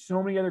it. There's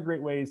so many other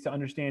great ways to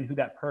understand who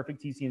that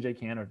perfect TCNJ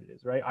candidate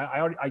is, right?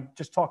 I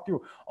just talked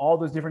through all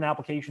those different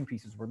application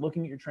pieces. We're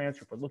looking at your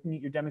transcript. We're looking at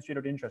your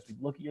demonstrated interest. We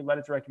look at your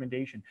letters of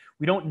recommendation.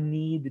 We don't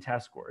need the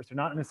test scores. They're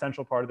not an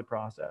essential part of the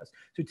process.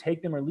 So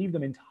take them or leave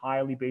them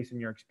entirely based on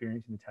your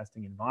experience in the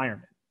testing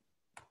environment.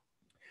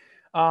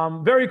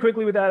 Very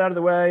quickly with that out of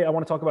the way, I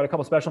want to talk about a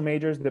couple special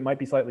majors that might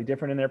be slightly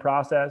different in their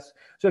process.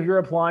 So if you're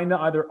applying to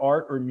either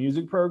art or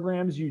music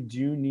programs, you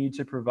do need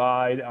to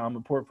provide a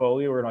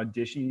portfolio or an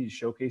audition to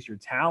showcase your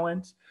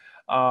talent.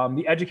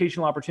 The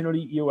Educational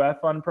Opportunity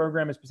EOF Fund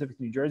program is specific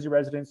to New Jersey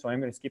residents, so I'm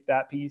going to skip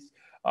that piece.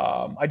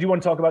 I do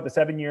want to talk about the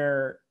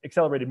 7-year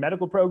accelerated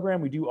medical program.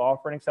 We do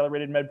offer an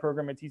accelerated med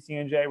program at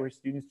TCNJ where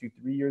students do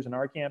 3 years on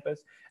our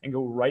campus and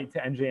go right to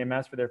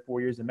NJMS for their 4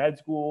 years of med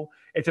school.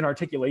 It's an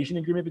articulation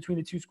agreement between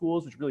the two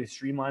schools, which really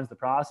streamlines the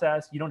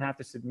process. You don't have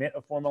to submit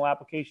a formal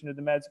application to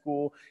the med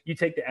school. You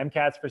take the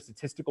MCATs for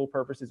statistical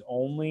purposes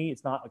only.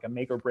 It's not like a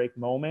make or break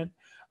moment.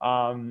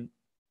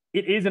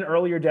 It is an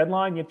earlier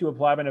deadline. You have to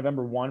apply by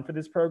November 1 for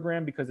this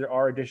program because there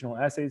are additional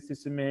essays to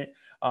submit.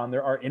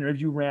 There are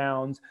interview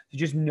rounds. So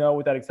just know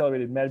with that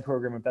accelerated med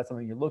program, if that's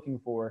something you're looking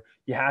for,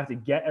 you have to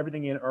get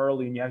everything in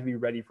early and you have to be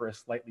ready for a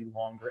slightly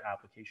longer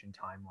application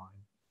timeline.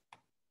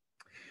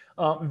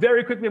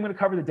 Very quickly, I'm going to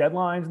cover the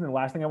deadlines. And the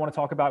last thing I want to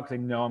talk about, because I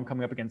know I'm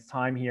coming up against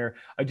time here,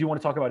 I do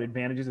want to talk about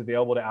advantages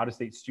available to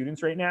out-of-state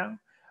students right now.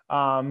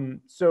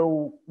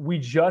 So we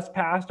just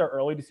passed our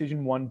early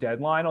decision 1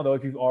 deadline, although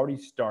if you've already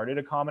started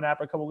a Common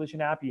App or Coalition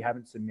app, you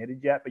haven't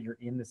submitted yet, but you're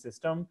in the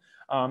system,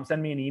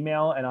 send me an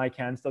email and I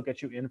can still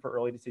get you in for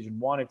early decision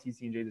 1 if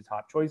TCNJ is a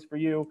top choice for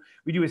you.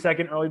 We do a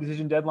second early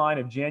decision deadline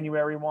of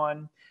January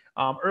 1.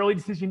 Early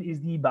decision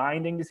is the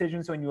binding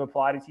decision. So when you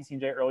apply to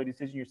TCNJ early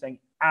decision, you're saying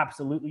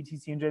absolutely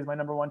TCNJ is my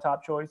 #1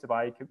 top choice. If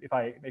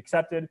I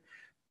accepted,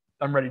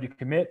 I'm ready to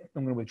commit.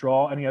 I'm going to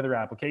withdraw any other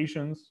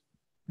applications.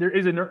 There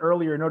is an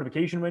earlier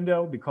notification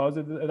window because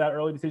of that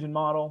early decision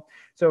model.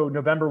 So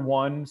November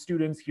 1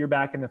 students hear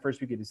back in the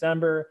first week of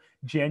December.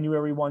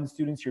 January 1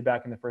 students hear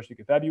back in the first week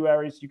of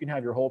February. So you can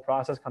have your whole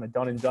process kind of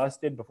done and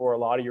dusted before a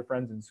lot of your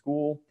friends in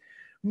school.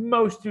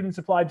 Most students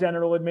apply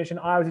general admission.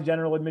 I was a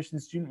general admission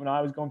student when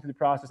I was going through the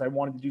process. I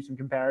wanted to do some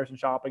comparison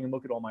shopping and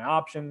look at all my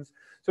options.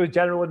 So with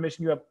general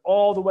admission, you have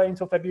all the way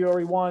until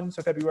February 1.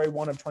 So February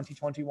 1 of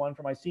 2021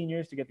 for my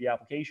seniors to get the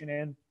application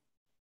in.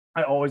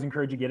 I always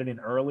encourage you to get it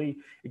in early.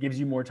 It gives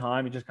you more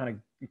time. You just kind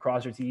of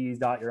cross your T's,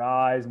 dot your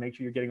I's, make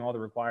sure you're getting all the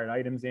required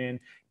items in.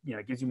 You know,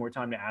 it gives you more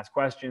time to ask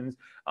questions.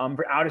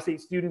 For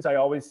out-of-state students, I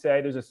always say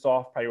there's a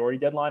soft priority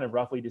deadline of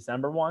roughly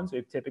December 1. So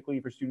if typically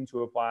for students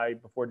who apply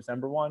before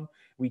December 1,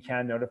 we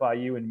can notify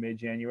you in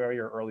mid-January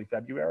or early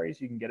February.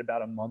 So you can get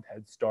about a month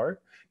head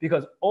start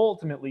because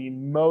ultimately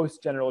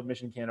most general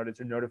admission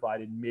candidates are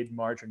notified in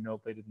mid-March or no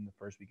later than the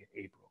first week of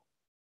April.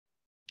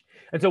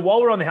 And so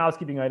while we're on the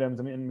housekeeping items,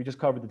 I mean, we just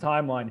covered the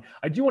timeline,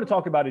 I do want to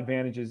talk about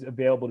advantages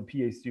available to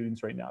PA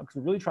students right now because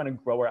we're really trying to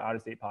grow our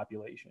out-of-state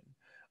population.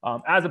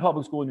 As a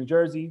public school in New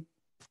Jersey,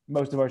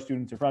 most of our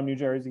students are from New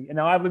Jersey. And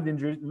now I've lived in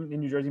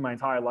New Jersey my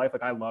entire life.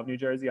 Like I love New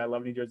Jersey. I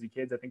love New Jersey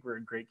kids. I think we're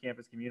a great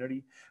campus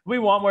community. We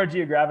want more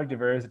geographic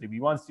diversity. We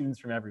want students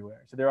from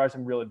everywhere. So there are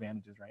some real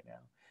advantages right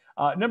now.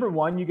 Number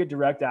one, you get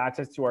direct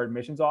access to our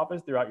admissions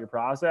office throughout your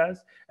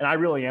process. And I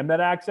really am that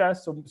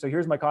access. So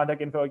here's my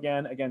contact info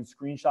again. Again,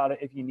 screenshot it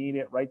if you need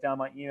it. Write down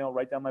my email,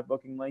 write down my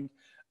booking link.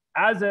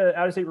 As a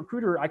out-of-state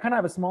recruiter, I kind of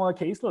have a smaller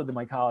caseload than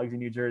my colleagues in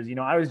New Jersey. You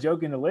know, I was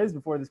joking to Liz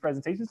before this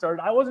presentation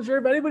started. I wasn't sure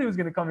if anybody was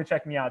going to come and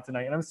check me out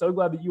tonight. And I'm so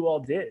glad that you all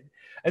did.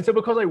 And so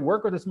because I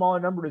work with a smaller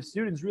number of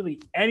students,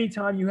 really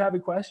anytime you have a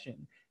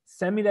question,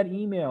 send me that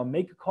email,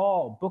 make a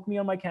call, book me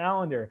on my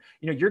calendar.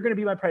 You know, you're going to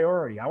be my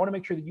priority. I want to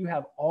make sure that you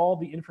have all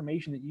the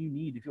information that you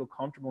need to feel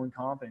comfortable and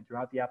confident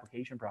throughout the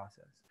application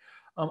process.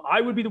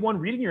 I would be the one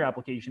reading your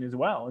application as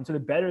well. And so the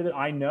better that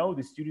I know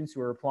the students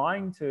who are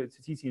applying to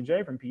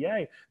TCNJ from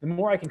PA, the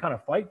more I can kind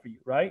of fight for you,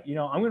 right? You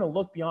know, I'm going to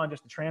look beyond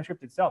just the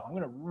transcript itself. I'm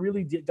going to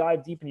really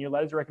dive deep into your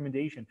letters of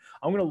recommendation.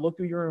 I'm going to look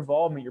through your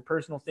involvement, your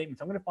personal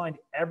statements. I'm going to find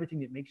everything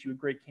that makes you a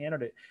great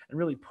candidate and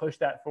really push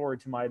that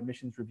forward to my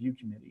admissions review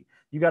committee.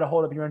 You got to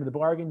hold up your end of the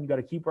bargain. You got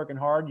to keep working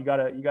hard. You got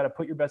to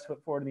put your best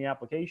foot forward in the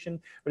application.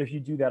 But if you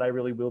do that, I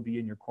really will be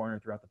in your corner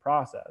throughout the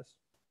process.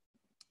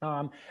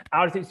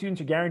 Out-of-state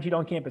students are guaranteed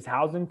on-campus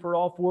housing for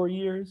all 4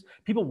 years.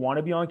 People want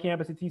to be on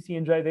campus at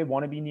TCNJ. They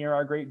want to be near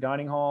our great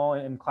dining hall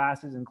and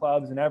classes and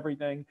clubs and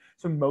everything.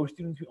 So most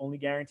students, we only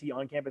guarantee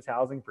on-campus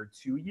housing for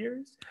 2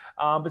 years.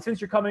 But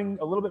since you're coming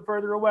a little bit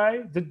further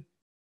away,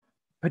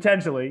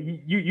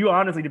 potentially, you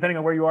honestly, depending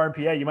on where you are in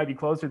PA, you might be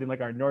closer than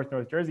like our North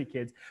Jersey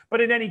kids.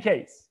 But in any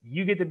case,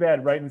 you get the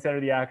bed right in the center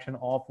of the action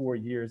all 4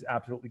 years,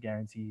 absolutely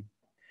guaranteed.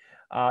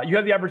 You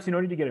have the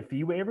opportunity to get a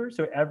fee waiver.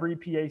 So every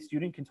PA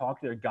student can talk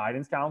to their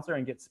guidance counselor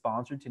and get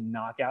sponsored to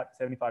knock out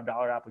the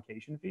 $75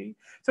 application fee.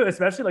 So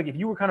especially like if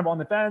you were kind of on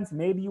the fence,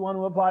 maybe you want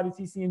to apply to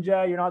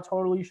TCNJ, you're not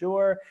totally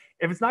sure.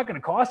 If it's not going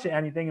to cost you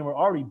anything and we're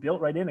already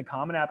built right in a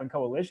Common App and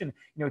Coalition,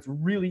 you know, it's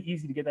really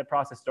easy to get that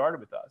process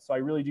started with us. So I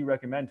really do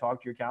recommend talk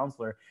to your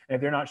counselor. And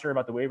if they're not sure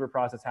about the waiver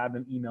process, have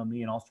them email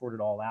me and I'll sort it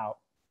all out.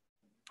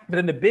 But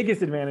then the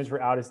biggest advantage for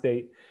out of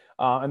state,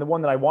 and the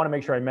one that I want to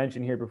make sure I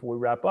mention here before we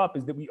wrap up,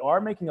 is that we are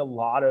making a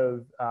lot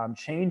of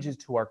changes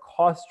to our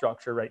cost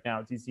structure right now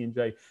at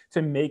TCNJ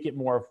to make it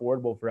more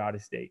affordable for out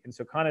of state. And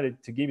so kind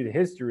of to give you the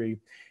history,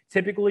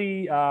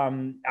 typically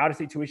out of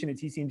state tuition at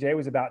TCNJ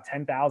was about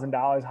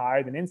 $10,000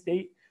 higher than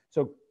in-state.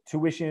 So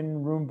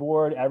tuition, room,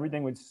 board,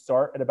 everything would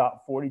start at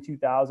about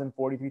 $42,000,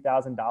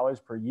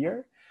 $43,000 per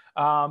year.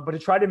 But to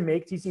try to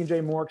make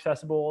TCNJ more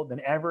accessible than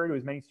ever to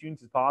as many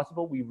students as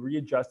possible, we've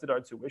readjusted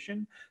our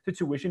tuition. So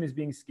tuition is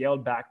being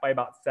scaled back by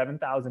about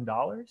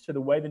 $7,000. So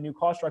the way the new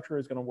cost structure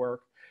is going to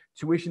work,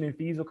 tuition and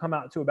fees will come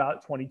out to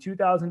about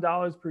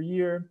 $22,000 per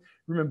year.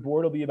 Room and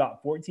board will be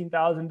about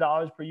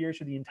 $14,000 per year.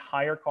 So the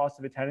entire cost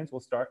of attendance will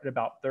start at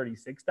about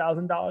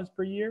 $36,000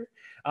 per year.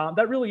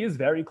 That really is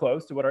very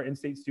close to what our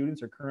in-state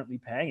students are currently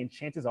paying. And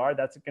chances are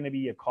that's going to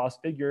be a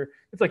cost figure.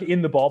 It's like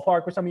in the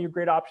ballpark with some of your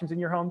great options in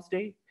your home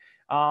state.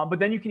 But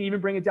then you can even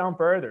bring it down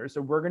further.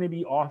 So we're going to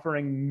be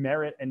offering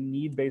merit and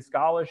need-based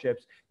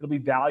scholarships. It'll be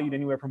valued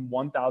anywhere from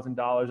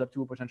 $1,000 up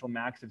to a potential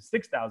max of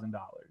 $6,000.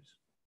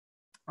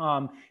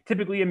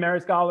 Typically a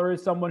merit scholar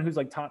is someone who's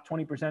like top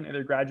 20% of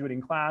their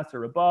graduating class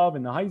or above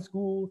in the high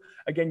school.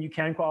 Again, you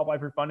can qualify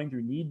for funding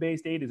through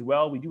need-based aid as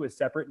well. We do a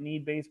separate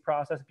need-based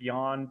process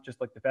beyond just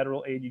like the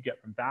federal aid you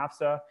get from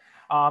FAFSA.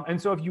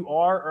 And so if you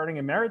are earning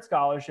a merit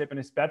scholarship, and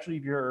especially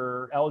if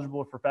you're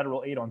eligible for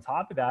federal aid on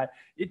top of that,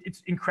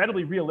 it's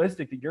incredibly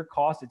realistic that your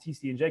cost at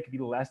TCNJ could be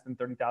less than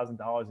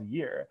 $30,000 a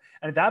year.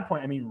 And at that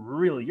point, I mean,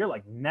 really, you're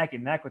like neck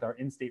and neck with our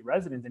in-state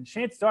residents. And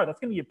chances are that's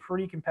going to be a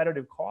pretty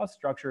competitive cost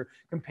structure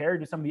compared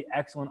to some of the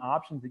excellent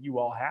options that you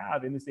all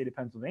have in the state of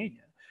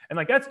Pennsylvania. And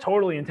like, that's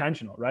totally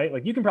intentional, right?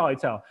 Like you can probably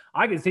tell,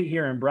 I could sit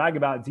here and brag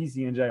about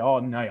TCNJ all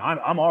night.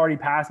 I'm already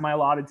past my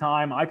allotted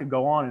time. I could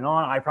go on and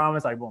on. I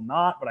promise I will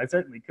not, but I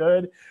certainly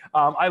could.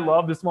 I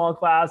love the small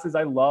classes.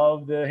 I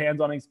love the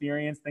hands-on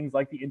experience, things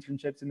like the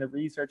internships and the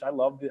research. I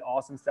love the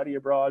awesome study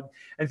abroad.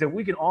 And so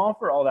we can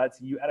offer all that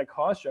to you at a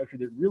cost structure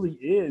that really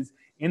is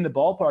in the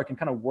ballpark and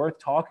kind of worth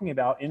talking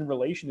about in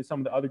relation to some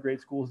of the other great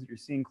schools that you're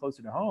seeing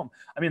closer to home.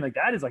 I mean, like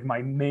that is like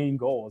my main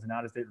goal as an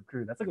out-of-state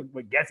recruiter. That's like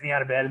what gets me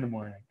out of bed in the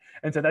morning.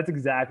 And so that's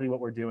exactly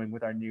what we're doing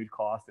with our new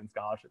cost and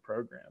scholarship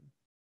program.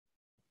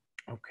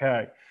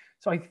 Okay,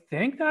 so I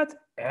think that's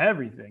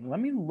everything. Let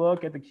me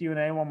look at the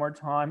Q&A one more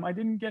time. I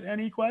didn't get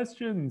any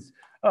questions.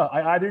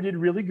 I either did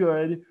really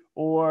good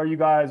or you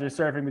guys are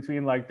surfing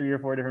between like 3 or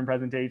 4 different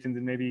presentations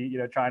and maybe, you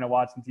know, trying to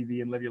watch some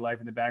TV and live your life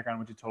in the background,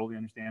 which is totally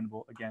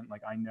understandable. Again,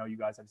 like I know you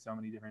guys have so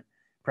many different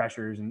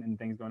pressures and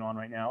things going on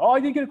right now. Oh, I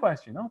did get a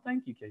question. Oh,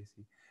 thank you,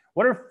 Casey.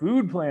 What are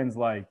food plans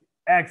like?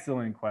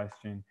 Excellent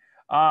question.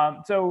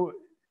 So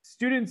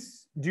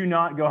students do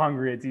not go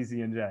hungry at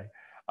TCNJ.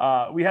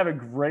 We have a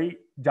great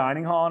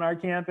dining hall on our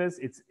campus.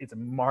 It's a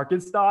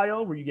market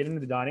style where you get into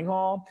the dining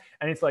hall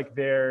and it's like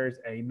there's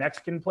a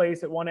Mexican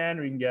place at one end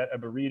where you can get a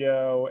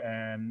burrito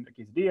and a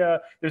quesadilla.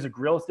 There's a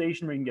grill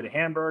station where you can get a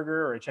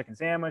hamburger or a chicken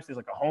sandwich. There's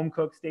like a home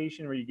cook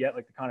station where you get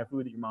like the kind of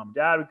food that your mom and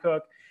dad would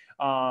cook.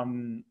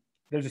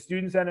 There's a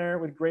student center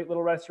with great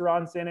little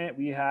restaurants in it.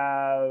 We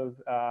have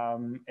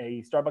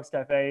a Starbucks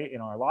cafe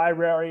in our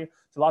library.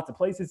 So lots of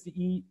places to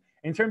eat.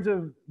 In terms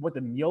of what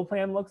the meal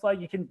plan looks like,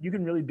 you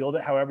can really build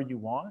it however you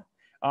want.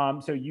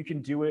 So you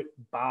can do it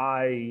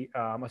by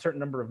a certain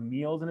number of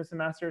meals in a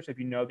semester. So if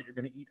you know that you're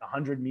going to eat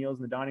 100 meals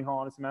in the dining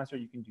hall in a semester,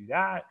 you can do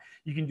that.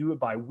 You can do it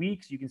by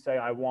weeks. You can say,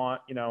 I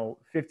want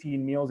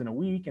 15 meals in a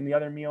week, and the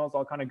other meals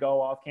I'll kind of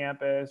go off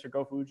campus or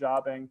go food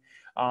shopping.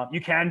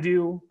 You can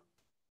do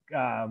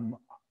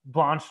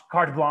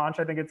carte blanche,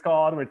 I think it's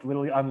called, where it's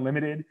literally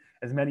unlimited,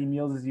 as many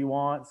meals as you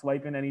want,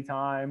 swipe in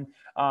anytime.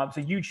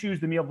 So you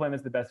choose the meal plan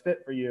that's the best fit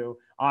for you.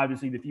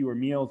 Obviously, the fewer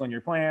meals on your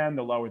plan,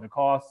 the lower the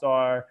costs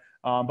are.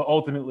 But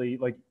ultimately,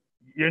 like,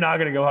 you're not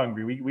going to go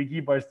hungry. We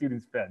keep our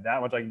students fed.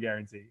 That much I can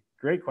guarantee.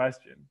 Great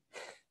question.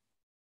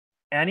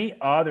 Any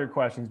other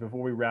questions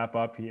before we wrap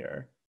up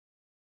here?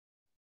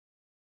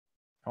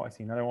 Oh, I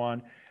see another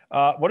one.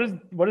 What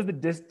is the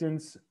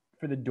distance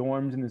for the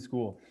dorms in the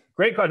school?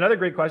 Another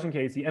great question,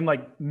 Casey, and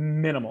like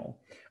minimal.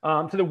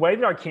 So the way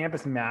that our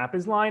campus map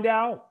is lined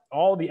out,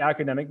 all the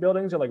academic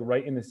buildings are like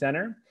right in the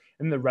center,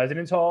 and the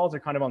residence halls are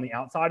kind of on the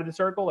outside of the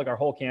circle. Like our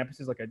whole campus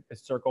is like a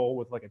circle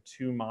with like a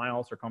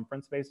 2-mile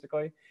circumference,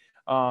 basically.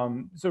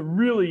 So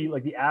really,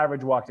 like the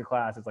average walk to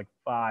class is like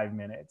 5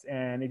 minutes.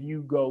 And if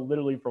you go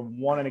literally from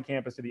one end of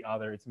campus to the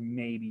other, it's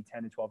maybe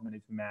 10 to 12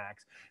 minutes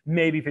max,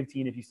 maybe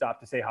 15 if you stop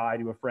to say hi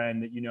to a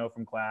friend that you know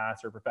from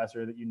class or a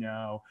professor that you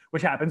know,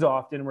 which happens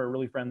often. We're a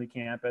really friendly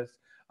campus.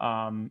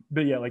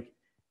 But yeah, like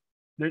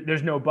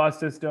there's no bus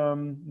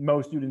system.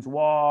 Most students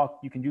walk.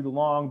 You can do the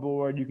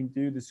longboard, you can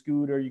do the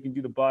scooter, you can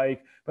do the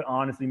bike. But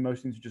honestly, most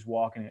students are just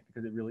walking it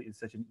because it really is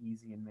such an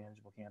easy and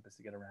manageable campus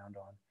to get around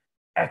on.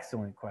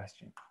 Excellent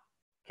question.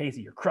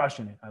 Casey, you're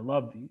crushing it. I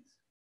love these.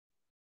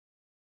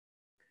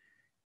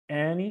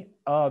 Any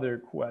other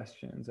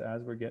questions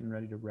as we're getting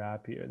ready to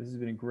wrap here? This has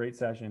been a great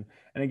session.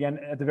 And again,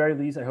 at the very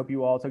least, I hope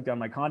you all took down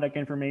my contact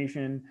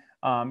information.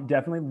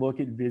 Definitely look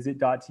at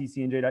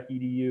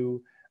visit.tcnj.edu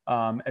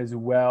as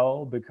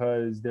well,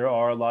 because there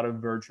are a lot of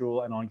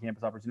virtual and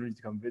on-campus opportunities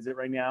to come visit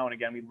right now. And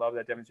again, we love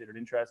that demonstrated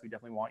interest. We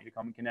definitely want you to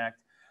come and connect.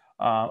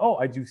 Oh,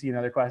 I do see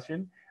another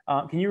question.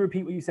 Can you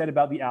repeat what you said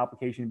about the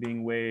application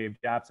being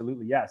waived?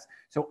 Absolutely, yes.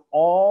 So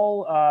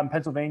all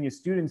Pennsylvania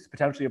students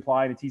potentially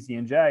applying to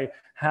TCNJ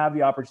have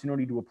the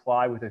opportunity to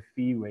apply with a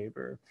fee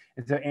waiver.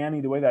 And so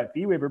Annie, the way that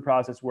fee waiver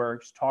process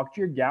works, talk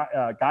to your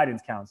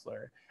guidance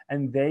counselor,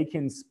 and they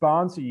can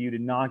sponsor you to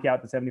knock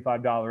out the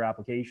 $75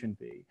 application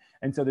fee.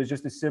 And so there's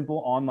just a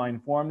simple online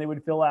form they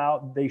would fill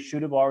out. They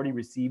should have already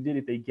received it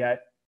if they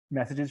get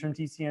messages from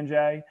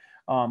TCNJ.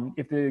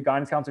 If the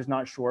guidance counselor is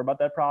not sure about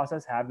that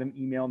process, have them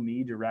email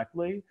me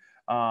directly,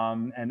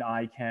 and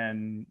I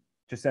can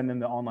just send them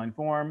the online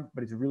form.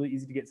 But it's really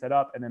easy to get set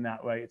up, and then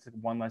that way it's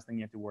one less thing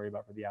you have to worry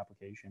about for the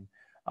application.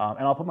 And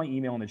I'll put my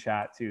email in the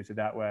chat too, so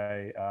that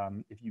way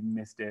if you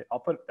missed it, I'll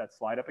put that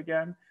slide up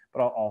again,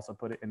 but I'll also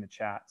put it in the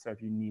chat. So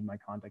if you need my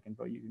contact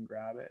info, you can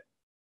grab it.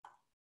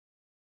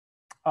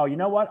 Oh, you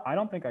know what? I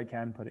don't think I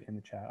can put it in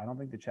the chat. I don't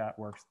think the chat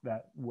works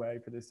that way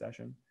for this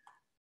session.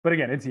 But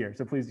again, it's here,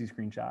 so please do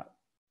screenshot.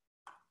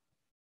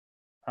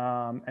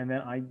 And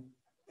then I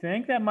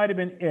think that might have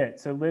been it.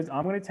 So Liz,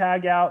 I'm going to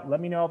tag out. Let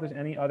me know if there's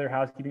any other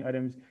housekeeping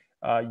items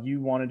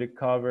you wanted to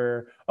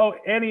cover. Oh,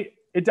 Annie,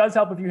 it does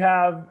help if you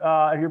have,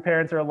 if your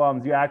parents are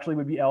alums, you actually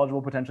would be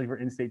eligible potentially for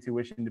in-state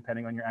tuition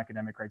depending on your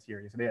academic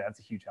criteria. So yeah, that's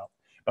a huge help.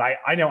 But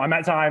I know I'm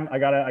at time. I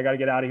gotta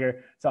get out of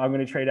here. So I'm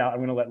going to trade out. I'm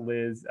going to let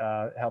Liz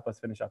help us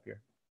finish up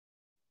here.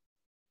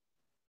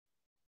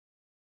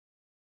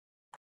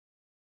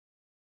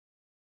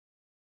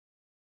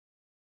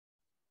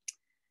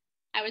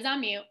 I was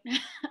on mute.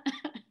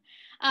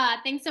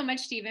 Thanks so much,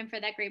 Stephen, for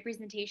that great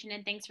presentation,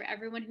 and thanks for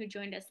everyone who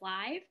joined us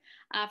live.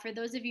 For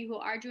those of you who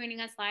are joining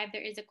us live,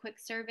 there is a quick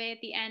survey at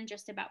the end,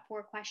 just about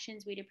 4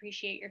 questions. We'd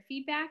appreciate your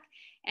feedback.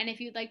 And if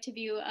you'd like to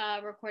view a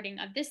recording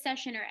of this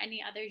session or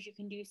any others, you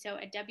can do so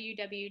at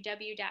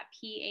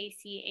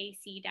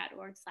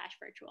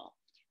www.pacac.org/virtual.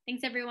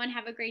 Thanks, everyone.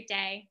 Have a great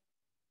day.